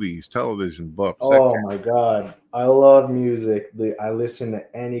movies, television, books? Oh my God, I love music. I listen to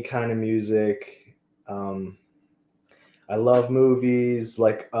any kind of music. I love movies.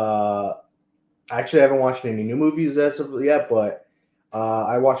 Like actually, I haven't watched any new movies as of yet, but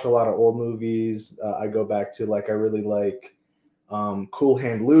I watch a lot of old movies. I go back to I really like Cool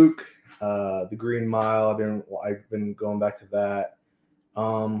Hand Luke, The Green Mile. I've been going back to that.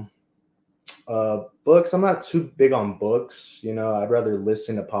 Books, I'm not too big on books. I'd rather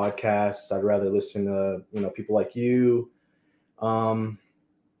listen to podcasts. I'd rather listen to people like you.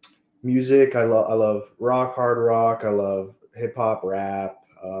 Music, I love rock, hard rock. I love hip hop, rap,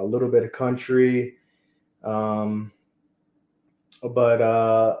 a little bit of country. But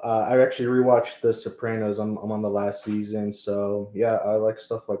I actually rewatched The Sopranos. I'm on the last season, so yeah, I like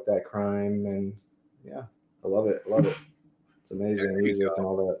stuff like that, crime, and yeah, I love it. It's amazing music and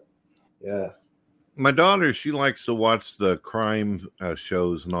all that. Yeah. My daughter, she likes to watch the crime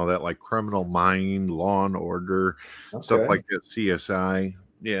shows and all that, like Criminal Mind, Law and Order, stuff like that, CSI.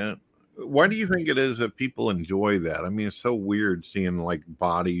 Yeah. Why do you think it is that people enjoy that? I mean, it's so weird seeing like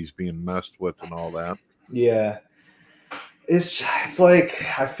bodies being messed with and all that. Yeah. It's like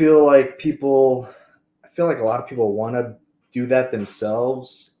I feel like a lot of people want to do that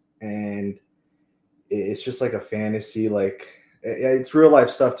themselves, and it's just like a fantasy. Like it's real life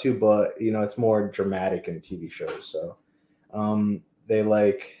stuff too, but it's more dramatic in TV shows. So they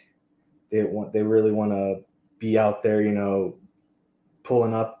really want to be out there,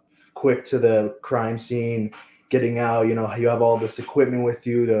 pulling up quick to the crime scene, getting out. You have all this equipment with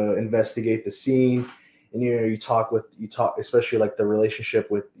you to investigate the scene. And you talk, especially like the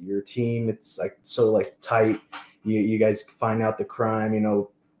relationship with your team. It's like so like tight. You guys find out the crime.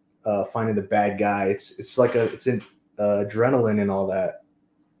 Finding the bad guy. It's like it's in adrenaline and all that.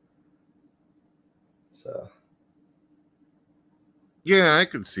 So. Yeah, I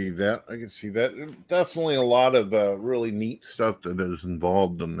could see that. Definitely a lot of really neat stuff that is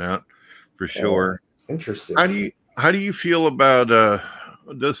involved in that, for sure. Interesting. How do you feel about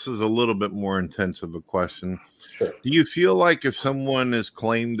this is a little bit more intense of a question. Sure. Do you feel like if someone is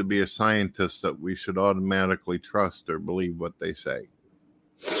claimed to be a scientist that we should automatically trust or believe what they say?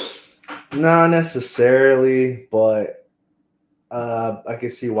 Not necessarily, but I can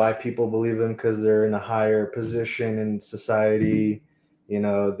see why people believe them because they're in a higher position in society. You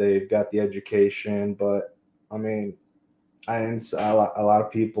know, they've got the education, but I mean, a lot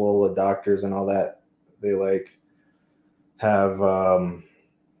of people, the doctors and all that, they like have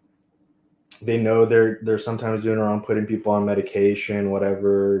they know they're sometimes doing wrong, putting people on medication,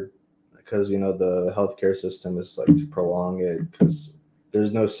 whatever, because you know the healthcare system is like to prolong it because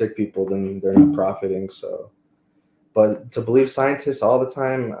there's no sick people, then they're not profiting. So, but to believe scientists all the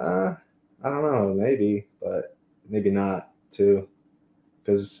time, I don't know, maybe, but maybe not too,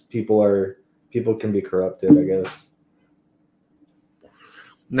 because people can be corrupted, I guess.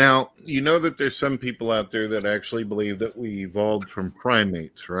 Now, you know that there's some people out there that actually believe that we evolved from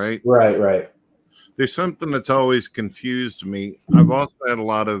primates, right? Right. There's something that's always confused me. I've also had a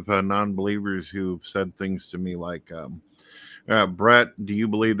lot of non-believers who've said things to me like, Brett, do you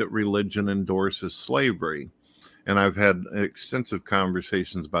believe that religion endorses slavery? And I've had extensive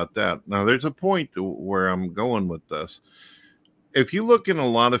conversations about that. Now, there's a point where I'm going with this. If you look in a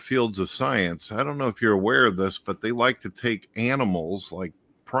lot of fields of science, I don't know if you're aware of this, but they like to take animals like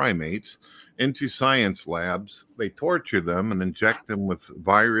primates into science labs. They torture them and inject them with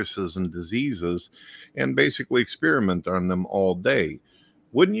viruses and diseases and basically experiment on them all day.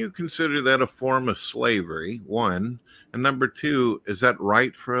 Wouldn't you consider that a form of slavery? One. And number two, is that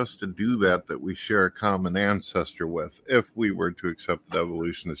right for us to do that we share a common ancestor with, if we were to accept that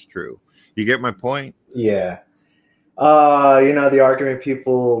evolution is true? You get my point? Yeah. You know, the argument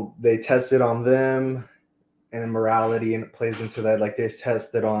people, they test it on them and morality, and it plays into that. Like they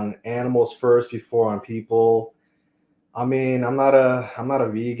test it on animals first before on people. I mean, I'm not a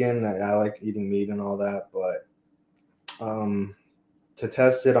vegan. I like eating meat and all that, but to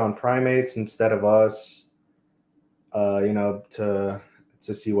test it on primates instead of us, you know, to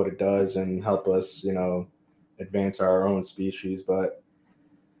see what it does and help us, you know, advance our own species. But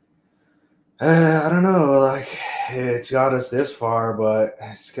I don't know, like it's got us this far, but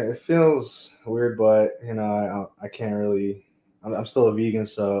it feels weird. But you know, I can't really. I'm still a vegan,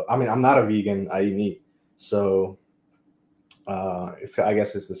 so I mean, I'm not a vegan. I eat meat, so if I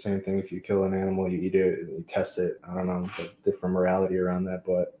guess it's the same thing. If you kill an animal, you eat it, you test it. I don't know, different morality around that.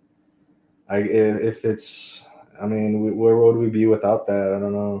 But if it's, I mean, where would we be without that? I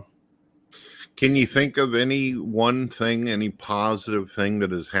don't know. Can you think of any one thing, any positive thing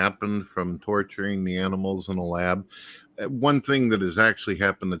that has happened from torturing the animals in a lab? One thing that has actually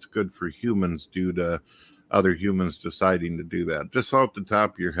happened that's good for humans due to other humans deciding to do that. Just off the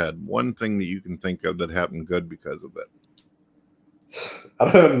top of your head, one thing that you can think of that happened good because of it.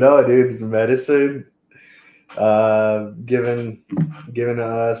 I don't know, dude. It's medicine given to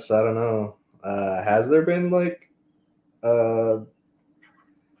us. I don't know. Has there been like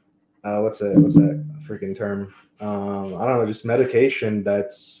what's that freaking term? I don't know, just medication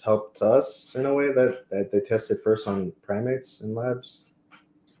that's helped us in a way that they tested first on primates in labs.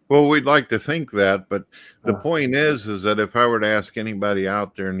 Well, we'd like to think that, but the point is that if I were to ask anybody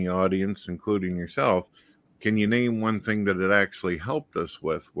out there in the audience, including yourself, can you name one thing that it actually helped us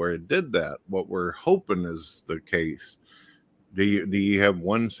with where it did that? What we're hoping is the case. Do you have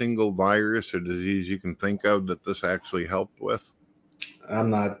one single virus or disease you can think of that this actually helped with? I'm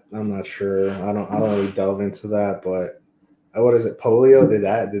not sure. I don't really delve into that, but what is it? Polio?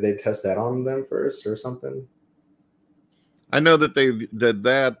 Did they test that on them first or something? I know that they did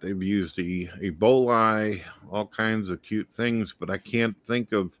that. They've used the Ebola, all kinds of cute things, but I can't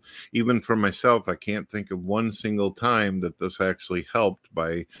think of, even for myself, I can't think of one single time that this actually helped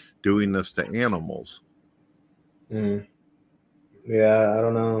by doing this to animals. Yeah, I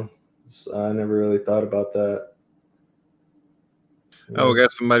don't know. I never really thought about that. Oh, we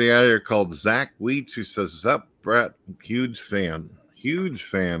got somebody out here called Zach Weeds who says, "Sup, Brett, huge fan. Huge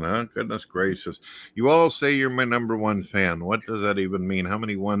fan, huh? Goodness gracious. You all say you're my number one fan. What does that even mean? How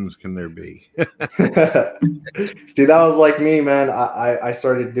many ones can there be?" See, that was like me, man. I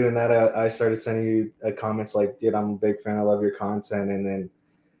started doing that. I started sending you comments like, dude, I'm a big fan. I love your content. And then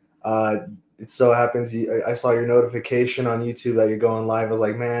it so happens I saw your notification on YouTube that you're going live. I was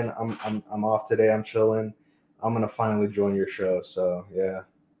like, man, I'm off today. I'm chilling. I'm going to finally join your show. So, yeah.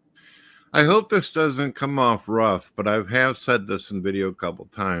 I hope this doesn't come off rough, but I have said this in video a couple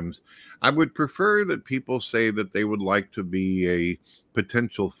times. I would prefer that people say that they would like to be a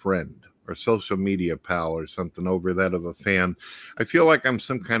potential friend or social media pal or something over that of a fan. I feel like I'm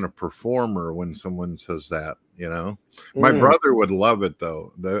some kind of performer when someone says that. You know, my brother would love it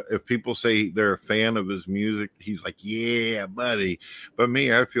though. If people say they're a fan of his music, he's like, "Yeah, buddy." But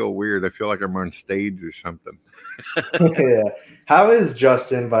me, I feel weird. I feel like I'm on stage or something. Yeah. How is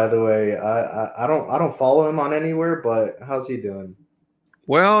Justin, by the way? I don't follow him on anywhere, but how's he doing?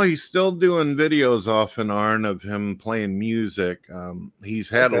 Well, he's still doing videos off and on of him playing music. He's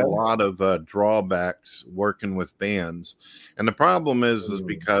had a lot of drawbacks working with bands. And the problem is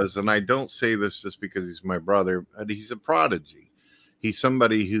because, and I don't say this just because he's my brother, but he's a prodigy. He's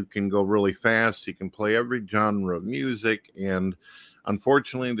somebody who can go really fast. He can play every genre of music. And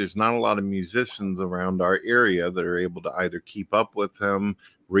unfortunately, there's not a lot of musicians around our area that are able to either keep up with him,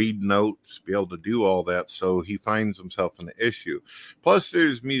 read notes, be able to do all that. So he finds himself in an issue. Plus,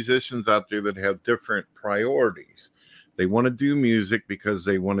 there's musicians out there that have different priorities. They want to do music because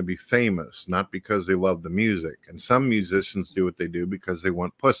they want to be famous, not because they love the music. And some musicians do what they do because they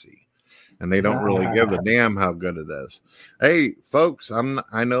want pussy. And they don't really give a damn how good it is. Hey, folks,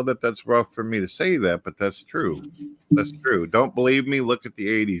 I know that that's rough for me to say that, but that's true. That's true. Don't believe me? Look at the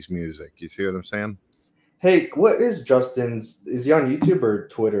 80s music. You see what I'm saying? Hey, what is Justin's? Is he on YouTube or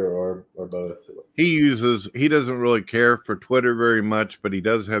Twitter or both? He doesn't really care for Twitter very much, but he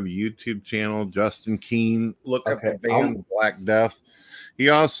does have a YouTube channel, Justin Keane. Look up the band Black Death. He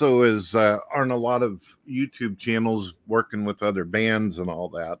also is on a lot of YouTube channels working with other bands and all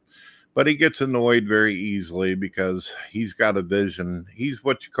that. But he gets annoyed very easily because he's got a vision. He's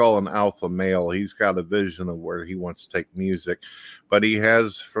what you call an alpha male. He's got a vision of where he wants to take music, but he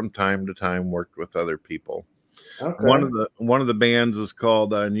has from time to time worked with other people. Okay. One of the bands is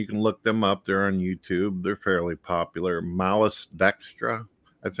called, and you can look them up. They're on YouTube. They're fairly popular. Malice Dextra,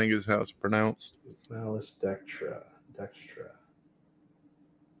 I think is how it's pronounced. Malice Dextra.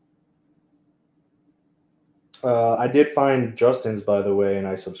 I did find Justin's, by the way, and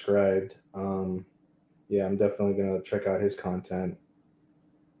I subscribed. Yeah, I'm definitely going to check out his content.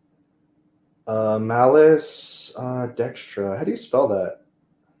 Malice Dextra. How do you spell that?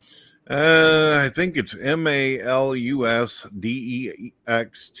 I think it's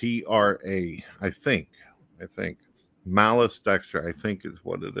MALUSDEXTRA. I think. Malice Dextra, I think is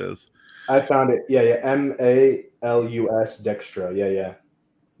what it is. I found it. Yeah. MALUS Dextra. Yeah.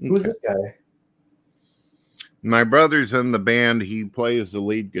 Who's this guy? My brother's in the band. He plays the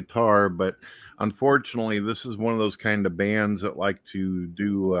lead guitar, but unfortunately, this is one of those kind of bands that like to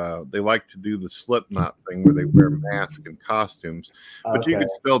do the Slipknot thing where they wear masks and costumes. But you can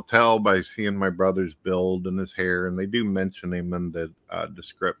still tell by seeing my brother's build and his hair, and they do mention him in the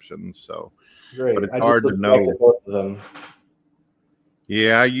description. So, great. But it's hard to know. Both of them.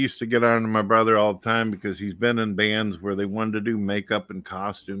 Yeah, I used to get on to my brother all the time because he's been in bands where they wanted to do makeup and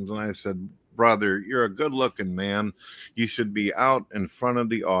costumes, and I said, brother, you're a good-looking man. You should be out in front of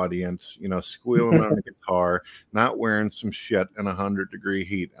the audience, squealing on a guitar, not wearing some shit in 100-degree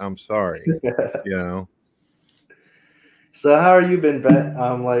heat. I'm sorry, So how are you been, Bet?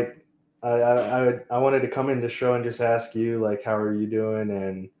 I wanted to come in the show and just ask you, like, how are you doing?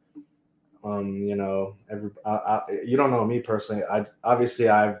 And you don't know me personally. I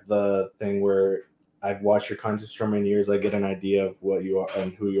have the thing where I've watched your content for many years. I get an idea of what you are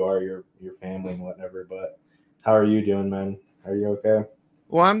and who you are, your family and whatever. But how are you doing, man? Are you okay?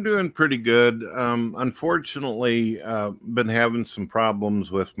 Well, I'm doing pretty good. Unfortunately, been having some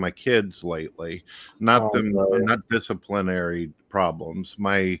problems with my kids lately. Not disciplinary problems.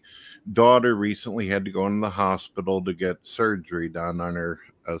 My daughter recently had to go into the hospital to get surgery done on her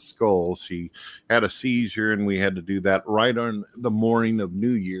skull. She had a seizure, and we had to do that right on the morning of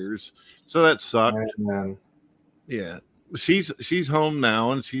New Year's. So that sucked. Man. Yeah. She's home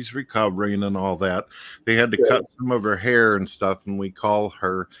now and she's recovering and all that. They had to cut some of her hair and stuff, and we call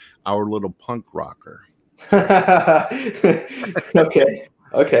her our little punk rocker.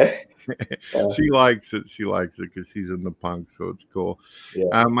 Okay. She likes it because she's in the punk, so it's cool.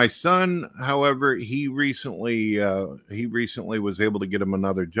 Yeah. My son, however, he recently was able to get him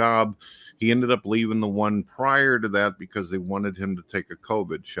another job. He ended up leaving the one prior to that because they wanted him to take a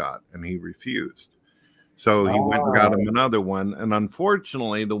COVID shot, and he refused. So he went and got him another one. And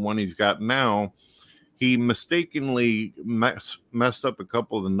unfortunately, the one he's got now, he mistakenly messed up a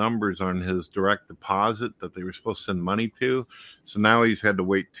couple of the numbers on his direct deposit that they were supposed to send money to. So now he's had to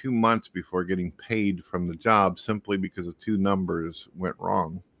wait 2 months before getting paid from the job simply because the two numbers went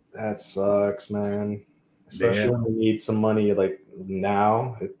wrong. That sucks, man. Especially when you need some money like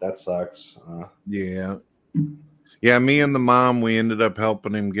now. That sucks. Yeah, me and the mom, we ended up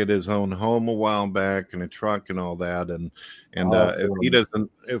helping him get his own home a while back and a truck and all that. And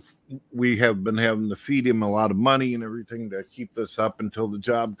if we have been having to feed him a lot of money and everything to keep this up until the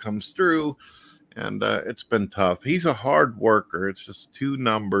job comes through, And it's been tough. He's a hard worker. It's just 2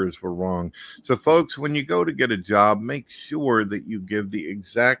 numbers were wrong. So, folks, when you go to get a job, make sure that you give the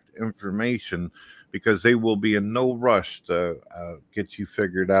exact information, because they will be in no rush to get you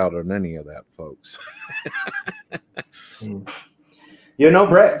figured out on any of that, folks. You know,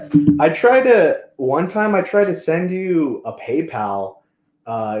 Brett, one time I tried to send you a PayPal.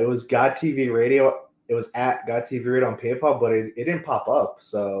 It was God TV Radio. It was at God TV Radio on PayPal, but it didn't pop up.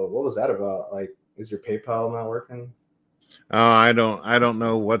 So what was that about? Like, is your PayPal not working? I don't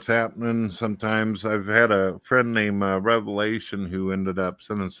know what's happening. Sometimes I've had a friend named Revelation who ended up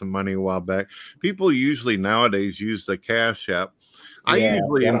sending some money a while back. People usually nowadays use the Cash App. I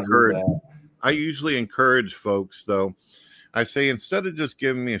usually encourage folks, though. I say, instead of just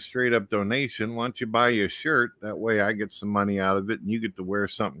giving me a straight up donation, why don't you buy you a shirt? That way I get some money out of it and you get to wear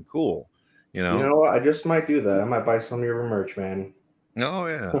something cool. You know what? I just might do that. I might buy some of your merch, man. Oh,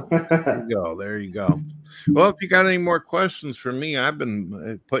 yeah. There you go. There you go. Well, if you got any more questions for me, I've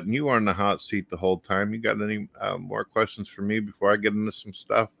been putting you on the hot seat the whole time. You got any more questions for me before I get into some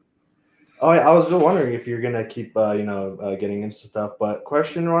stuff? Oh, I was just wondering if you're gonna keep, getting into stuff. But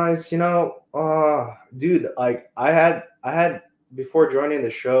question-wise, dude, like I had before joining the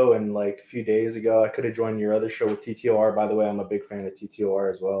show, and like a few days ago, I could have joined your other show with TTOR. By the way, I'm a big fan of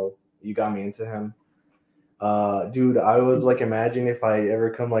TTOR as well. You got me into him. Dude, I was like, imagine if I ever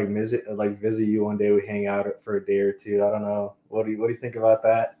come visit you one day, we hang out for a day or two. I don't know. What do you think about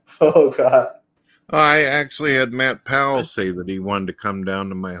that? Oh God. I actually had Matt Powell say that he wanted to come down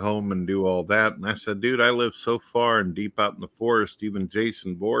to my home and do all that. And I said, dude, I live so far and deep out in the forest, even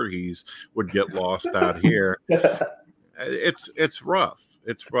Jason Voorhees would get lost out here. It's rough.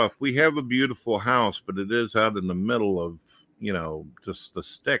 It's rough. We have a beautiful house, but it is out in the middle of, just the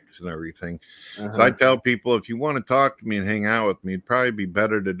sticks and everything. So I tell people, if you want to talk to me and hang out with me, it'd probably be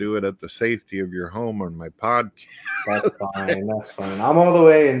better to do it at the safety of your home on my podcast. That's fine. That's fine. I'm all the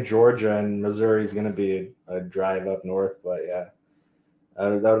way in Georgia, and Missouri is going to be a drive up north. But yeah, that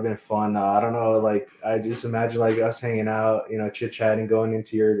would have been fun. I don't know. Like, I just imagine like us hanging out, chit chatting, going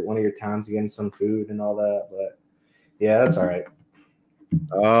into one of your towns, getting some food and all that. But yeah, that's all right.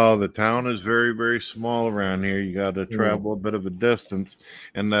 Oh, the town is very, very small around here. You got to travel a bit of a distance.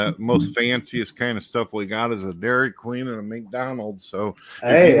 And the most fanciest kind of stuff we got is a Dairy Queen and a McDonald's. So,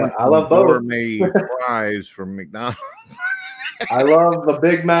 hey, I love both. Gourmet fries from McDonald's. I love the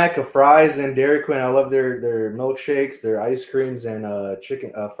Big Mac, of fries, and Dairy Queen. I love their milkshakes, their ice creams, and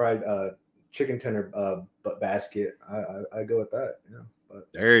fried chicken tender basket. I go with that. Yeah. But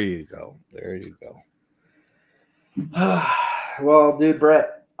there you go. There you go. Well, dude,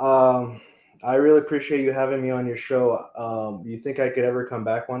 Brett, I really appreciate you having me on your show. You think I could ever come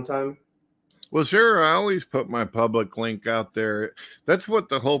back one time? Well, sure. I always put my public link out there. That's what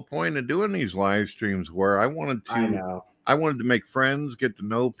the whole point of doing these live streams were. I wanted to make friends, get to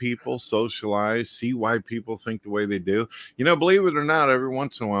know people, socialize, see why people think the way they do. Believe it or not, every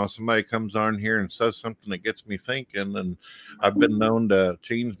once in a while, somebody comes on here and says something that gets me thinking. And I've been known to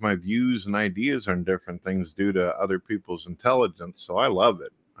change my views and ideas on different things due to other people's intelligence. So I love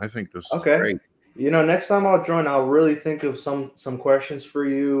it. I think this is great. Next time I'll join, I'll really think of some questions for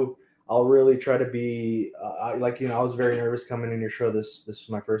you. I'll really try to be I was very nervous coming in your show. This was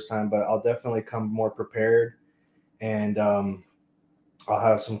my first time, but I'll definitely come more prepared. And I'll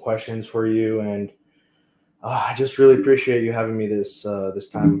have some questions for you. And I just really appreciate you having me this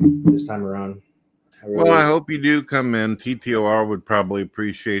time around. I hope you do come in. TTOR would probably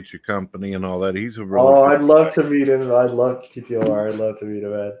appreciate your company and all that. He's a really I'd love to meet him. I'd love TTOR. I'd love to meet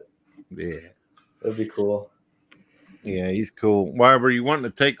him, man. Yeah. That'd be cool. Yeah, he's cool. Why were you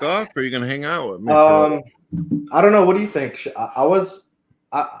wanting to take off, or are you going to hang out with me? I don't know. What do you think? I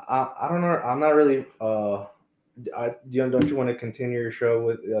don't know. I'm not really. Don't you want to continue your show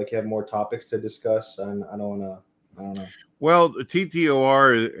with you have more topics to discuss? And I don't know. Well,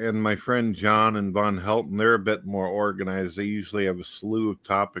 TTOR and my friend John and Von Helton, they're a bit more organized. They usually have a slew of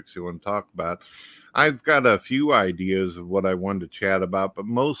topics they want to talk about. I've got a few ideas of what I wanted to chat about, but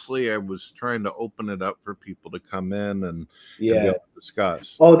mostly I was trying to open it up for people to come in and be able to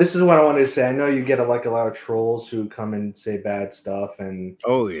discuss. Oh, this is what I wanted to say. I know you get a lot of trolls who come and say bad stuff and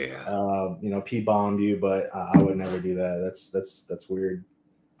P-bomb you, but I would never do that. That's weird.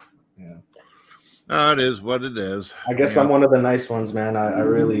 Yeah. No, it is what it is. I guess I'm one of the nice ones, man. I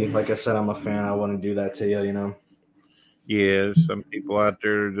really, like I said, I'm a fan. I wouldn't do that to you, Yeah, some people out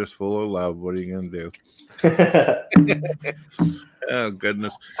there are just full of love. What are you going to do? Oh,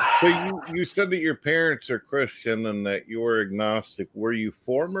 goodness. So you said that your parents are Christian and that you were agnostic. Were you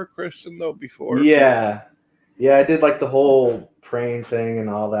former Christian, though, before? Yeah. I did the whole praying thing and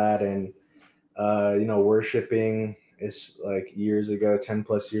all that. And worshiping is like years ago, 10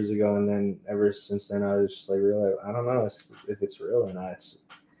 plus years ago. And then ever since then, I was just like, really, I don't know if it's real or not. It's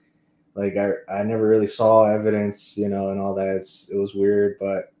like, I never really saw evidence, and all that. It was weird,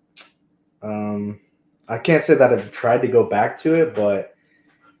 but I can't say that I've tried to go back to it, but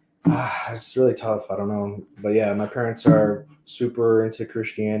it's really tough. I don't know. But yeah, my parents are super into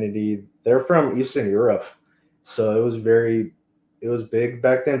Christianity. They're from Eastern Europe. So it was big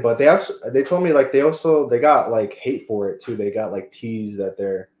back then, but they told me like they got like hate for it too. They got like teased that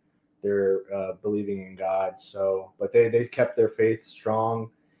they're believing in God. So, but they kept their faith strong.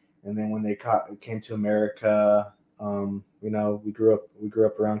 And then when they came to America, we grew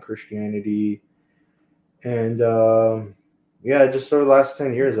up around Christianity, and yeah, just sort of the last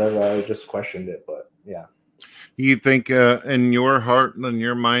 10 years, I just questioned it. But yeah. You think, in your heart and in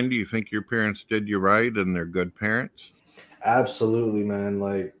your mind, do you think your parents did you right and they're good parents? Absolutely, man.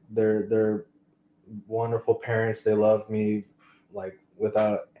 Like they're wonderful parents. They love me like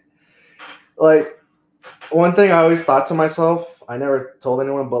without like one thing I always thought to myself, I never told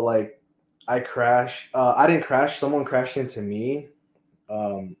anyone, but like I didn't crash, someone crashed into me.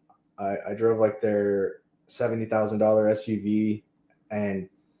 I drove like their $70,000 SUV, and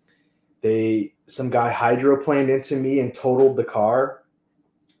some guy hydroplaned into me and totaled the car.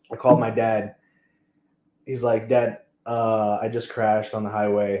 I called my dad. He's like, Dad, I just crashed on the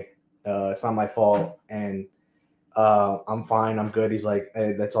highway. It's not my fault. And I'm fine. I'm good. He's like,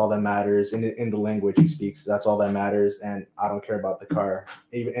 hey, that's all that matters. In the language he speaks, that's all that matters. And I don't care about the car.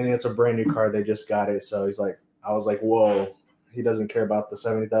 And it's a brand new car. They just got it. So he's like, I was like, whoa, he doesn't care about the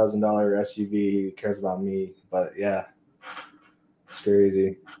 $70,000 SUV. He cares about me. But yeah, it's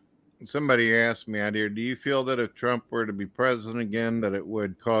crazy. Somebody asked me out here, do you feel that if Trump were to be president again, that it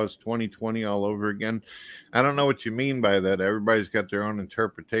would cause 2020 all over again? I don't know what you mean by that. Everybody's got their own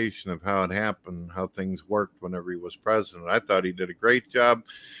interpretation of how it happened, how things worked whenever he was president. I thought he did a great job.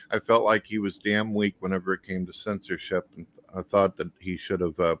 I felt like he was damn weak whenever it came to censorship, and I thought that he should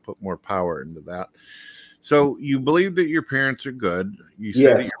have put more power into that. So you believe that your parents are good. You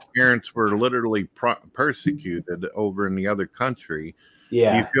said that your parents were literally persecuted over in the other country.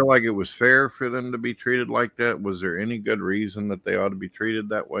 Yeah. Do you feel like it was fair for them to be treated like that? Was there any good reason that they ought to be treated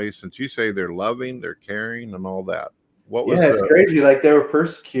that way? Since you say they're loving, they're caring, and all that. It's crazy. Like they were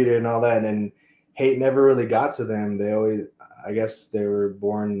persecuted and all that, and hate never really got to them. I guess they were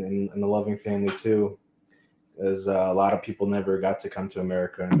born in a loving family too, as a lot of people never got to come to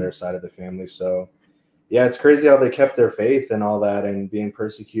America on their side of the family. So yeah, it's crazy how they kept their faith and all that, and being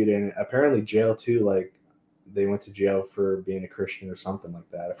persecuted, and apparently jail too. Like they went to jail for being a Christian or something like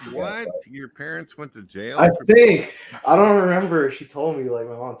that. What? Your parents went to jail? I think. I don't remember. She told me, like,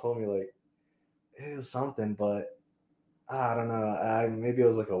 my mom told me, like, it was something, but I don't know. Maybe it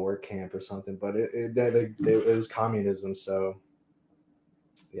was like a work camp or something, but it was communism. So,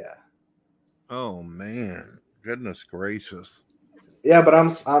 yeah. Oh man, goodness gracious. Yeah, but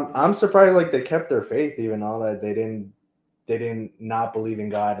I'm surprised. Like they kept their faith, even all that. They didn't not believe in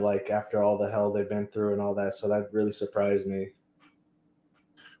God, like after all the hell they've been through and all that. So that really surprised me.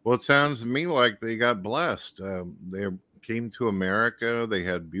 Well, it sounds to me like they got blessed. They came to America. They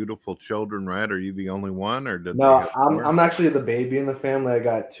had beautiful children, right? Are you the only one, or did No? They have I'm actually the baby in the family. I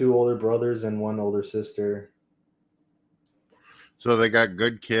got 2 older brothers and 1 older sister. So they got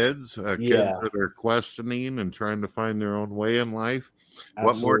good kids, kids that are questioning and trying to find their own way in life. Absolutely.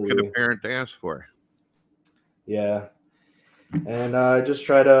 What more could a parent ask for? Yeah. And I just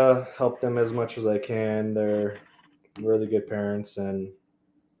try to help them as much as I can. They're really good parents, and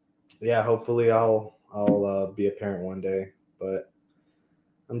yeah, hopefully I'll be a parent one day. But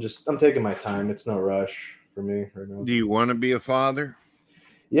I'm taking my time. It's no rush for me right now. Do you want to be a father?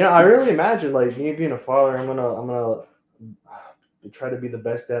 Yeah, I really imagine like me being a father. I'm gonna try to be the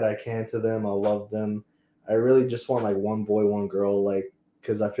best dad I can to them. I'll love them. I really just want like 1 boy, 1 girl, like.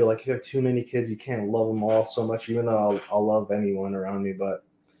 Because I feel like if you have too many kids, you can't love them all so much, even though I'll love anyone around me. But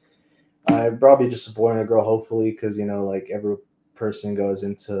I probably just a boy and a girl, hopefully, because, like every person goes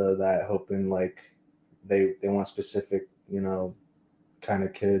into that hoping like they want specific, kind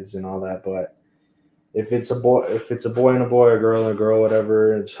of kids and all that. But if it's a boy and a boy, a girl,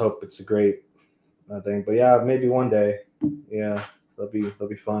 whatever, I just hope it's a great thing. But yeah, maybe one day, yeah, that'll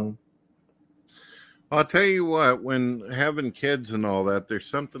be fun. I'll tell you what, when having kids and all that, there's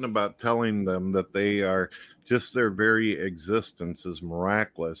something about telling them that they are just their very existence is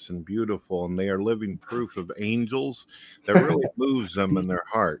miraculous and beautiful, and they are living proof of angels that really moves them in their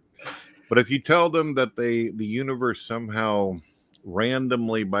heart. But if you tell them that the universe somehow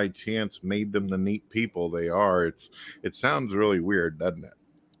randomly by chance made them the neat people they are, it sounds really weird, doesn't it?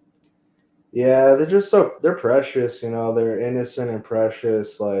 Yeah, they're precious, they're innocent and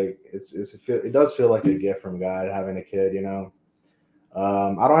precious. Like it does feel like a gift from God having a kid. I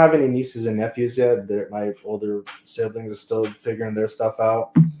don't have any nieces and nephews yet. My older siblings are still figuring their stuff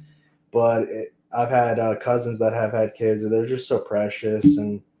out. But I've had cousins that have had kids, and they're just so precious,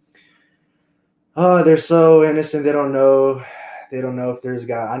 and they're so innocent. They don't know if there's a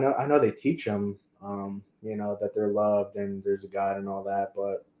God. I know they teach them, that they're loved and there's a God and all that.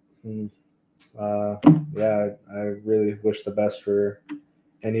 But yeah, I really wish the best for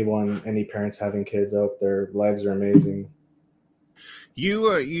any parents having kids. I hope their lives are amazing.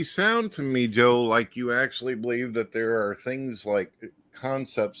 You sound to me, Joe, like you actually believe that there are things like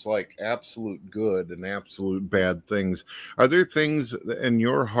concepts like absolute good and absolute bad things. Are there things in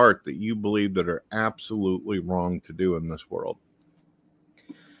your heart that you believe that are absolutely wrong to do in this world?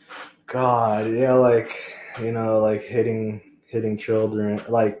 God, yeah, like like hitting children.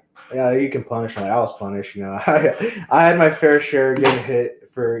 Like, yeah, you can punish. Like I was punished. I had my fair share getting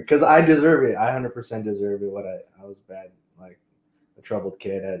hit because I deserve it. I 100% deserve it. I was bad, like a troubled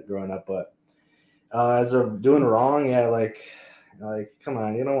kid at growing up. But as of doing wrong, yeah, like come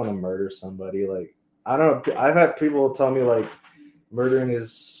on, you don't want to murder somebody. Like I don't know. I've had people tell me like murdering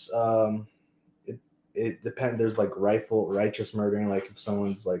is it depends. There's like righteous murdering. Like if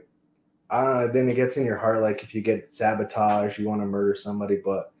someone's like, I don't know, then it gets in your heart. Like if you get sabotaged, you want to murder somebody.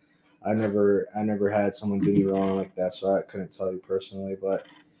 But I never had someone do me wrong like that, so I couldn't tell you personally. But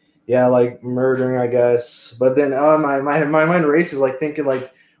yeah, like murdering, I guess. But then my mind races, like thinking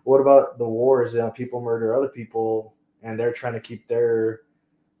like, what about the wars? People murder other people, and they're trying to keep their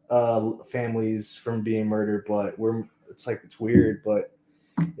families from being murdered. But it's weird. But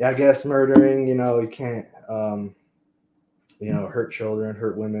yeah, I guess murdering, you can't. Hurt children,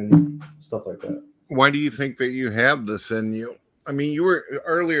 hurt women, stuff like that. Why do you think that you have this in you? I mean, you were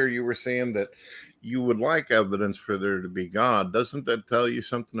saying that you would like evidence for there to be God. Doesn't that tell you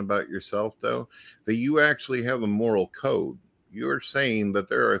something about yourself, though? That you actually have a moral code. You're saying that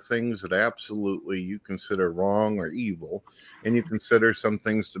there are things that absolutely you consider wrong or evil, and you consider some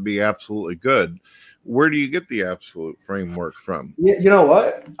things to be absolutely good. Where do you get the absolute framework from? Yeah, you know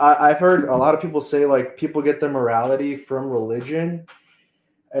what? I've heard a lot of people say like people get their morality from religion,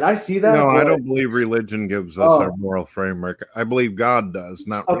 and I see that. No, I But don't believe religion gives us our moral framework. I believe God does,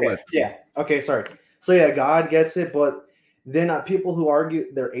 not religion. Yeah. Okay. Sorry. So yeah, God gets it, but then people who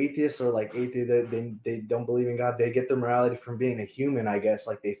argue they're atheists or like atheists, they don't believe in God. They get their morality from being a human, I guess.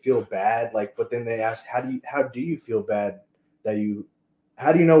 Like they feel bad, like, but then they ask, how do you feel bad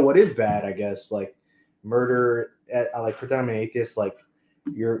how do you know what is bad? I guess like murder. I like pretend I'm an atheist. Like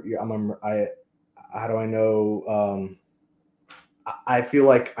how do I know? I feel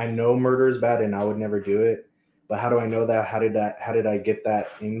like I know murder is bad and I would never do it. But how do I know that? How did I get that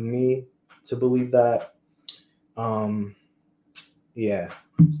in me to believe that? Yeah.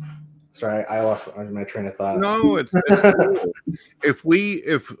 Sorry, I lost my train of thought. No, it's cool. If we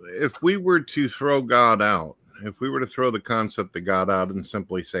were to throw God out, if we were to throw the concept of God out and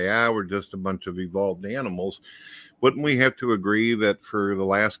simply say, we're just a bunch of evolved animals, wouldn't we have to agree that for the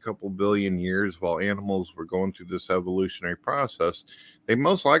last couple billion years, while animals were going through this evolutionary process, they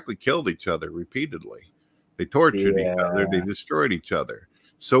most likely killed each other repeatedly. They tortured each other. They destroyed each other.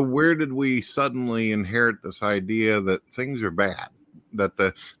 So where did we suddenly inherit this idea that things are bad? That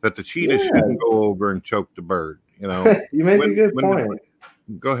the cheetah shouldn't go over and choke the bird? You make a good point.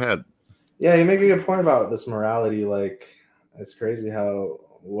 Go ahead. Yeah, you make a good point about this morality. Like, it's crazy how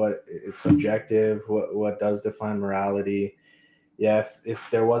it's subjective. What does define morality? Yeah, if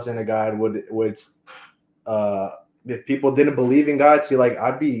there wasn't a God, would if people didn't believe in God, see, like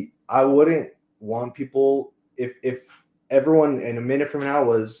I wouldn't want people if everyone in a minute from now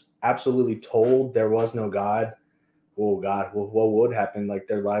was absolutely told there was no God. Oh God, what would happen? Like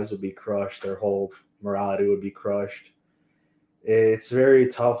their lives would be crushed. Their whole morality would be crushed. It's very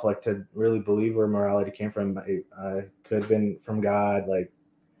tough, like to really believe where morality came from. It could have been from God. Like,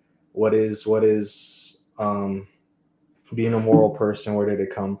 what is being a moral person? Where did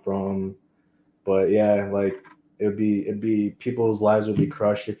it come from? But yeah, like it'd be people's lives would be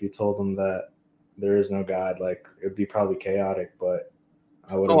crushed if you told them that there is no God. Like it'd be probably chaotic, but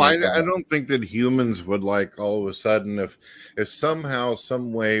I don't think that humans would like all of a sudden if somehow,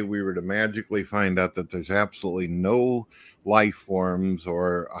 some way we were to magically find out that there's absolutely no life forms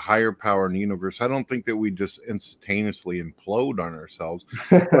or a higher power in the universe. I don't think that we just instantaneously implode on ourselves.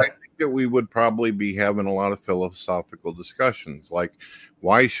 But I think that we would probably be having a lot of philosophical discussions like,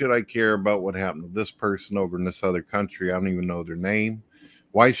 why should I care about what happened to this person over in this other country? I don't even know their name.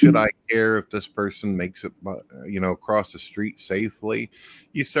 Why should I care if this person makes it, across the street safely?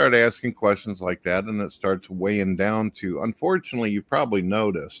 You start asking questions like that, and it starts weighing down to, unfortunately, you probably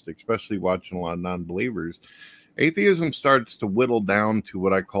noticed, especially watching a lot of non-believers, atheism starts to whittle down to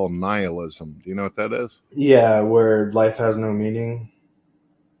what I call nihilism. Do you know what that is? Yeah, where life has no meaning.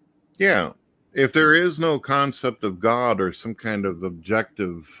 Yeah. If there is no concept of God or some kind of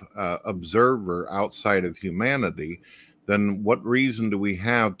objective observer outside of humanity, then what reason do we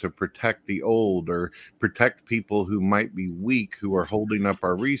have to protect the old or protect people who might be weak, who are holding up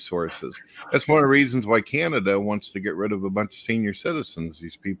our resources? That's one of the reasons why Canada wants to get rid of a bunch of senior citizens.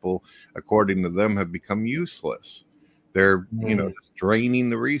 These people, according to them, have become useless. They're, just draining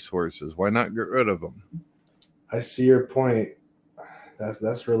the resources. Why not get rid of them? I see your point.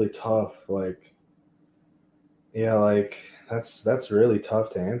 That's really tough. Like, yeah, like that's really tough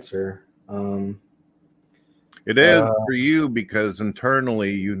to answer. It is for you because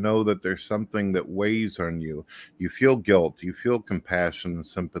internally you know that there's something that weighs on you. You feel guilt, you feel compassion and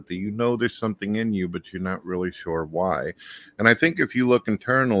sympathy. You know there's something in you, but you're not really sure why. And I think if you look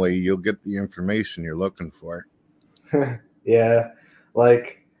internally, you'll get the information you're looking for. Yeah,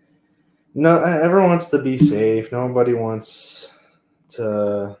 like, no, everyone wants to be safe. Nobody wants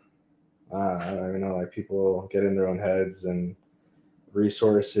to, I don't even know, like people get in their own heads and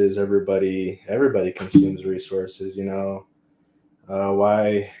resources. Everybody consumes resources.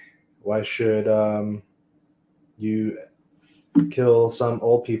 Why should you kill some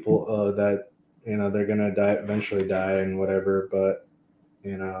old people that they're gonna eventually die and whatever? But I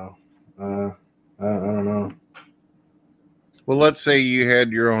don't know. Well, let's say you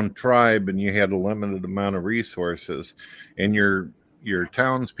had your own tribe and you had a limited amount of resources, and your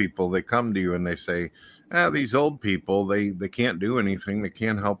townspeople, they come to you and they say, these old people, they can't do anything. They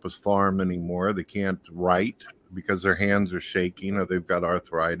can't help us farm anymore. They can't write because their hands are shaking or they've got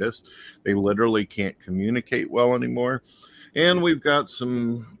arthritis. They literally can't communicate well anymore. And we've got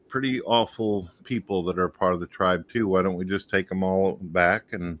some pretty awful people that are part of the tribe too. Why don't we just take them all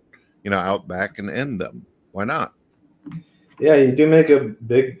back and, out back and end them? Why not? Yeah, you do make a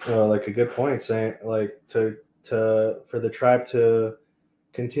big, like a good point, saying like to for the tribe to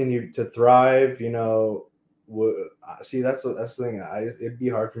continue to thrive. See, that's the thing. It'd be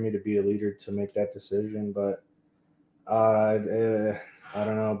hard for me to be a leader to make that decision, but I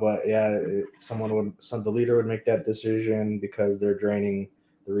don't know. But yeah, the leader would make that decision because they're draining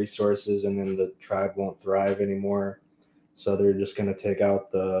the resources, and then the tribe won't thrive anymore. So they're just gonna take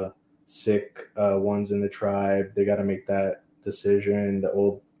out the sick ones in the tribe. They got to make that decision. The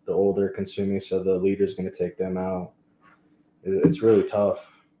older consuming, so the leader's going to take them out. It's really tough.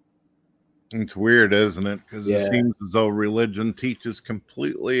 It's weird, isn't it? Because Yeah. It seems as though religion teaches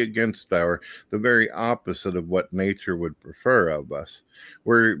completely against the very opposite of what nature would prefer of us.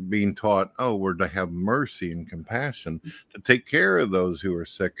 We're being taught, we're to have mercy and compassion, to take care of those who are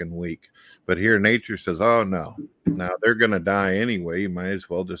sick and weak. But here nature says, oh, no, now they're going to die anyway. You might as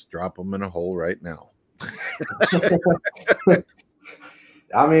well just drop them in a hole right now.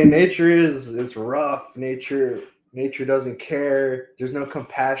 I mean, it's rough. Nature doesn't care. There's no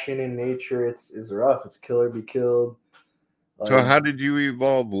compassion in nature. It's rough. It's kill or be killed. So how did you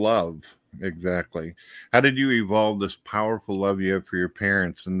evolve love? Exactly. How did you evolve this powerful love you have for your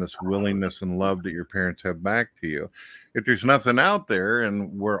parents and this willingness and love that your parents have back to you? If there's nothing out there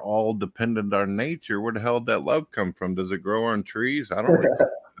and we're all dependent on nature, where the hell did that love come from? Does it grow on trees? I don't recall.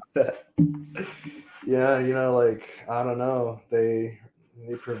 Yeah, I don't know. They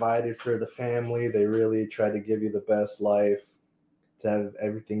provided for the family. They really tried to give you the best life, to have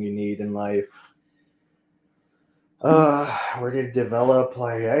everything you need in life. Where did it develop?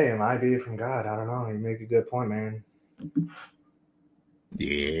 Like, hey, it might be from God. I don't know. You make a good point, man.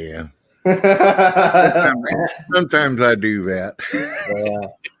 Yeah. Sometimes I do that.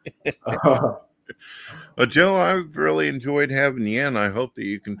 Yeah. Well, Joe, I've really enjoyed having you in. I hope that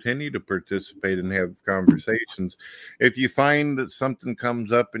you continue to participate and have conversations. If you find that something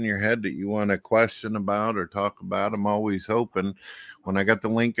comes up in your head that you want to question about or talk about, I'm always open. When I got the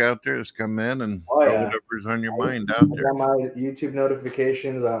link out there, just come in and throw whatever's on your mind out there. I got my YouTube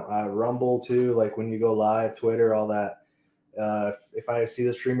notifications. I Rumble too, like when you go live, Twitter, all that. If I see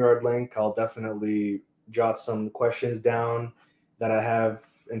the StreamYard link, I'll definitely jot some questions down that I have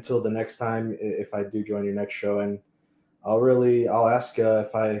until the next time if I do join your next show, and I'll ask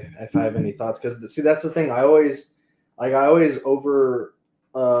if I have any thoughts, because see, that's the thing. I always over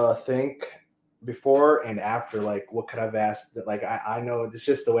think before and after, like what could I've asked, that like I know it's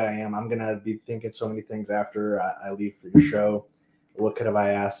just the way I am. I'm gonna be thinking so many things after I leave for your show. what could have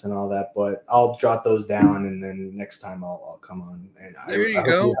I asked and all that. But I'll jot those down, and then next time I'll come on. And there you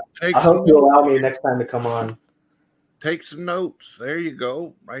go. I hope you allow me next time to come on. Take some notes. There you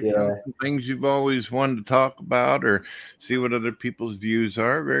go. Write Yeah. down some things you've always wanted to talk about or see what other people's views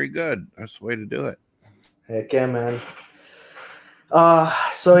are. Very good. That's the way to do it. Heck yeah, man.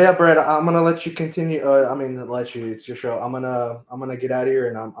 So yeah, Brett, I'm gonna let you continue. Let you. It's your show. I'm gonna get out of here,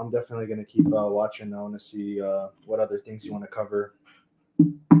 and I'm definitely gonna keep watching. I want to see what other things you want to cover.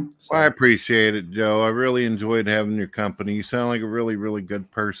 So. Well, I appreciate it, Joe. I really enjoyed having your company. You sound like a really, really good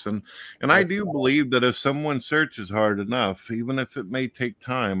person. And I do believe that if someone searches hard enough, even if it may take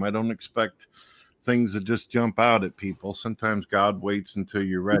time, I don't expect things to just jump out at people. Sometimes God waits until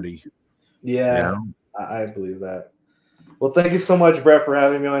you're ready. Yeah, I believe that. Well, thank you so much, Brett, for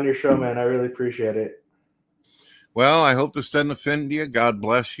having me on your show, man. I really appreciate it. Well, I hope this doesn't offend you. God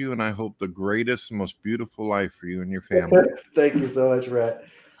bless you, and I hope the greatest and most beautiful life for you and your family. Thank you so much, Brett.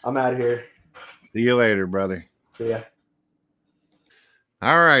 I'm out of here. See you later, brother. See ya.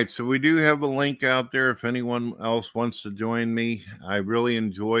 All right, so we do have a link out there if anyone else wants to join me. I really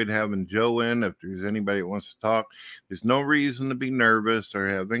enjoyed having Joe in. If there's anybody that wants to talk, there's no reason to be nervous or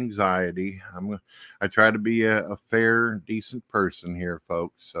have anxiety. I try to be a fair, decent person here,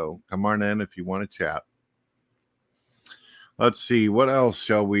 folks. So come on in if you want to chat. Let's see, what else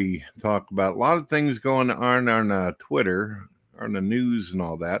shall we talk about? A lot of things going on Twitter, on the news and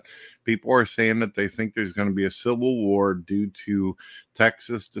all that. People are saying that they think there's going to be a civil war due to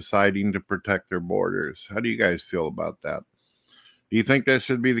Texas deciding to protect their borders. How do you guys feel about that? Do you think that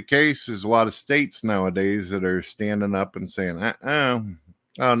should be the case? There's a lot of states nowadays that are standing up and saying,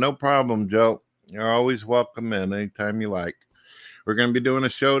 oh, no problem, Joe. You're always welcome in anytime you like. We're going to be doing a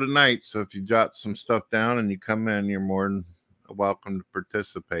show tonight, so if you jot some stuff down and you come in, you're more than welcome to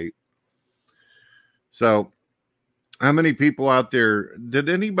participate. So, how many people out there,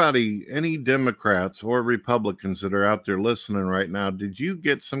 any Democrats or Republicans that are out there listening right now, did you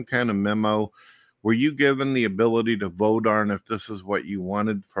get some kind of memo? Were you given the ability to vote on if this is what you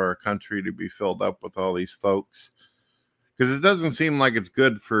wanted for our country to be filled up with all these folks? Because it doesn't seem like it's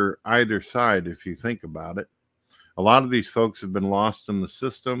good for either side if you think about it. A lot of these folks have been lost in the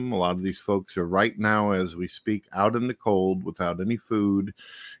system. A lot of these folks are right now, as we speak, out in the cold without any food,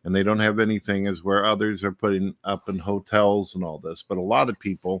 and they don't have anything, as where others are putting up in hotels and all this. But a lot of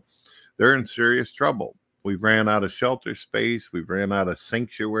people, they're in serious trouble. We've ran out of shelter space. We've ran out of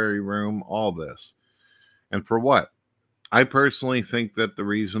sanctuary room, all this. And for what? I personally think that the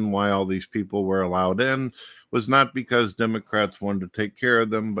reason why all these people were allowed in was not because Democrats wanted to take care of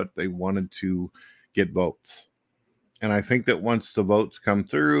them, but they wanted to get votes. And I think that once the votes come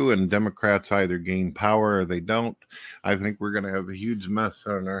through and Democrats either gain power or they don't, I think we're going to have a huge mess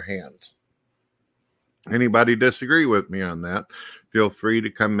on our hands. Anybody disagree with me on that? Feel free to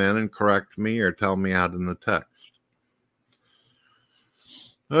come in and correct me or tell me out in the text.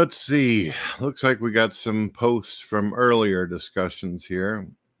 Let's see. Looks like we got some posts from earlier discussions here.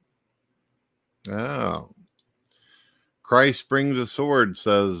 Oh. Christ brings a sword,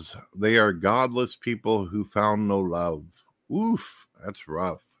 says, they are godless people who found no love. Oof, that's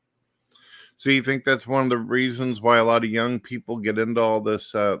rough. So you think that's one of the reasons why a lot of young people get into all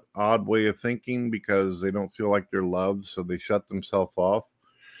this odd way of thinking, because they don't feel like they're loved, so they shut themselves off?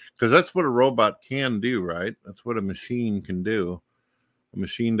 Because that's what a robot can do, right? That's what a machine can do. A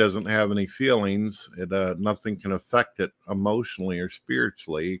machine doesn't have any feelings. Nothing can affect it emotionally or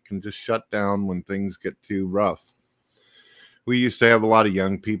spiritually. It can just shut down when things get too rough. We used to have a lot of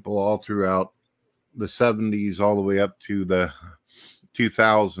young people all throughout the 70s all the way up to the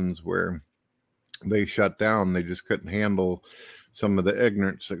 2000s where they shut down. They just couldn't handle some of the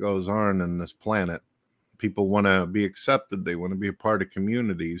ignorance that goes on in this planet. People want to be accepted. They want to be a part of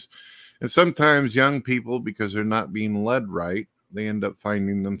communities. And sometimes young people, because they're not being led right, they end up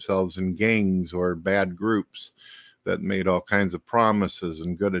finding themselves in gangs or bad groups that made all kinds of promises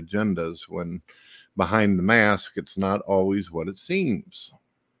and good agendas when behind the mask, it's not always what it seems.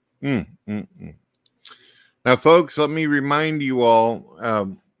 Now, folks, let me remind you all,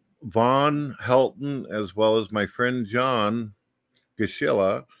 Vaughn Helton, as well as my friend John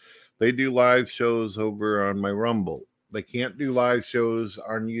Gashilla, they do live shows over on my Rumble. They can't do live shows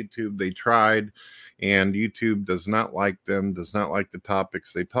on YouTube. They tried, and YouTube does not like them, does not like the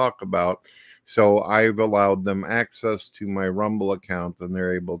topics they talk about. So I've allowed them access to my Rumble account, and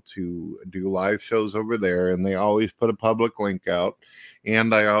they're able to do live shows over there. And they always put a public link out.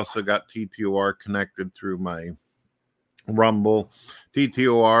 And I also got TTOR connected through my Rumble.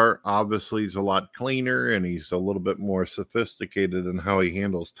 TTOR obviously is a lot cleaner, and he's a little bit more sophisticated in how he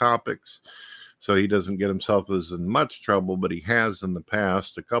handles topics. so he doesn't get himself as in much trouble, but he has in the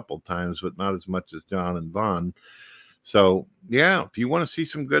past a couple times, but not as much as John and Vaughn. So, yeah, if you want to see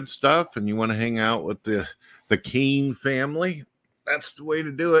some good stuff and you want to hang out with the Keane family, that's the way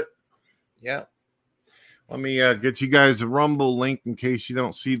to do it. Yeah. Let me get you guys a Rumble link in case you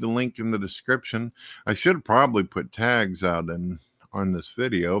don't see the link in the description. I should probably put tags out on this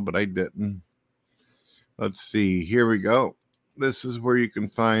video, but I didn't. Let's see. Here we go. This is where you can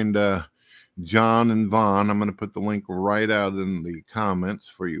find John and Vaughn. I'm going to put the link right out in the comments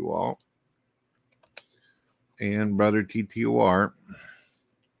for you all. And Brother TTOR.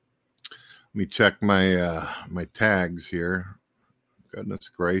 Let me check my my tags here. Goodness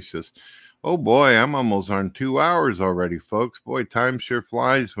gracious. Oh boy, I'm almost on 2 hours already, folks. Boy, time sure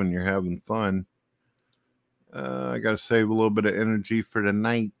flies when you're having fun. I got to save a little bit of energy for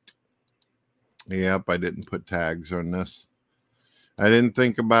tonight. Yep, I didn't put tags on this. I didn't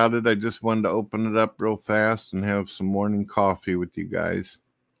think about it. I just wanted to open it up real fast and have some morning coffee with you guys.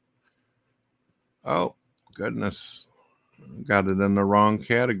 Oh, goodness. Got it in the wrong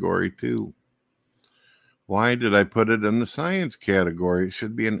category, too. Why did I put it in the science category? It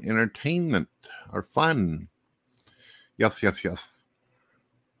should be an entertainment or fun. Yes.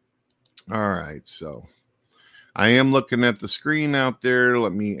 All right, so I am looking at the screen out there.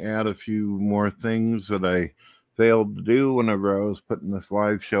 Let me add a few more things that I failed to do whenever I was putting this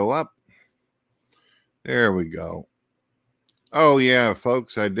live show up. There we go. Oh, yeah,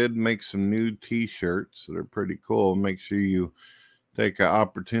 folks, I did make some new t-shirts that are pretty cool. Make sure you take an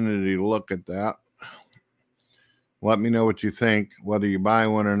opportunity to look at that. Let me know what you think, whether you buy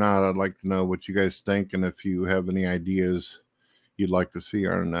one or not. I'd like to know what you guys think, and if you have any ideas you'd like to see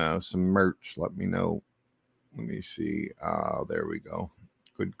on some merch, let me know. Let me see. There we go.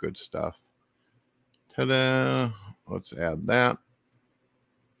 Good stuff. Ta-da! Let's add that.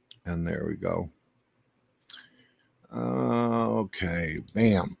 And there we go. Okay,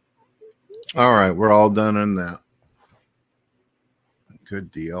 bam. All right, we're all done on that. Good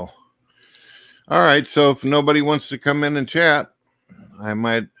deal. All right, so if nobody wants to come in and chat, I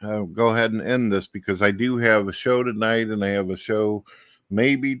might go ahead and end this because I do have a show tonight and I have a show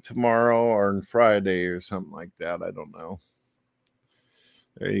maybe tomorrow or on Friday or something like that. I don't know.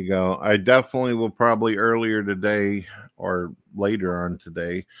 There you go. I definitely will probably earlier today or later on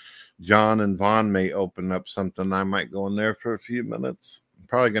today. John and Vaughn may open up something. I might go in there for a few minutes. I'm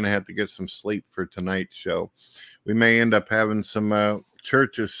probably going to have to get some sleep for tonight's show. We may end up having some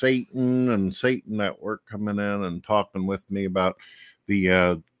Church of Satan and Satan Network coming in and talking with me about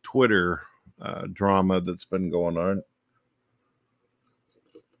the Twitter drama that's been going on.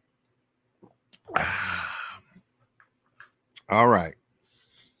 All right.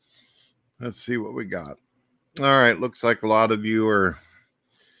 Let's see what we got. All right. Looks like a lot of you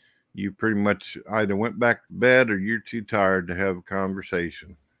pretty much either went back to bed or you're too tired to have a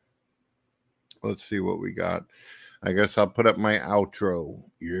conversation. Let's see what we got. I guess I'll put up my outro.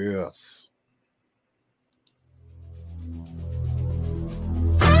 Yes.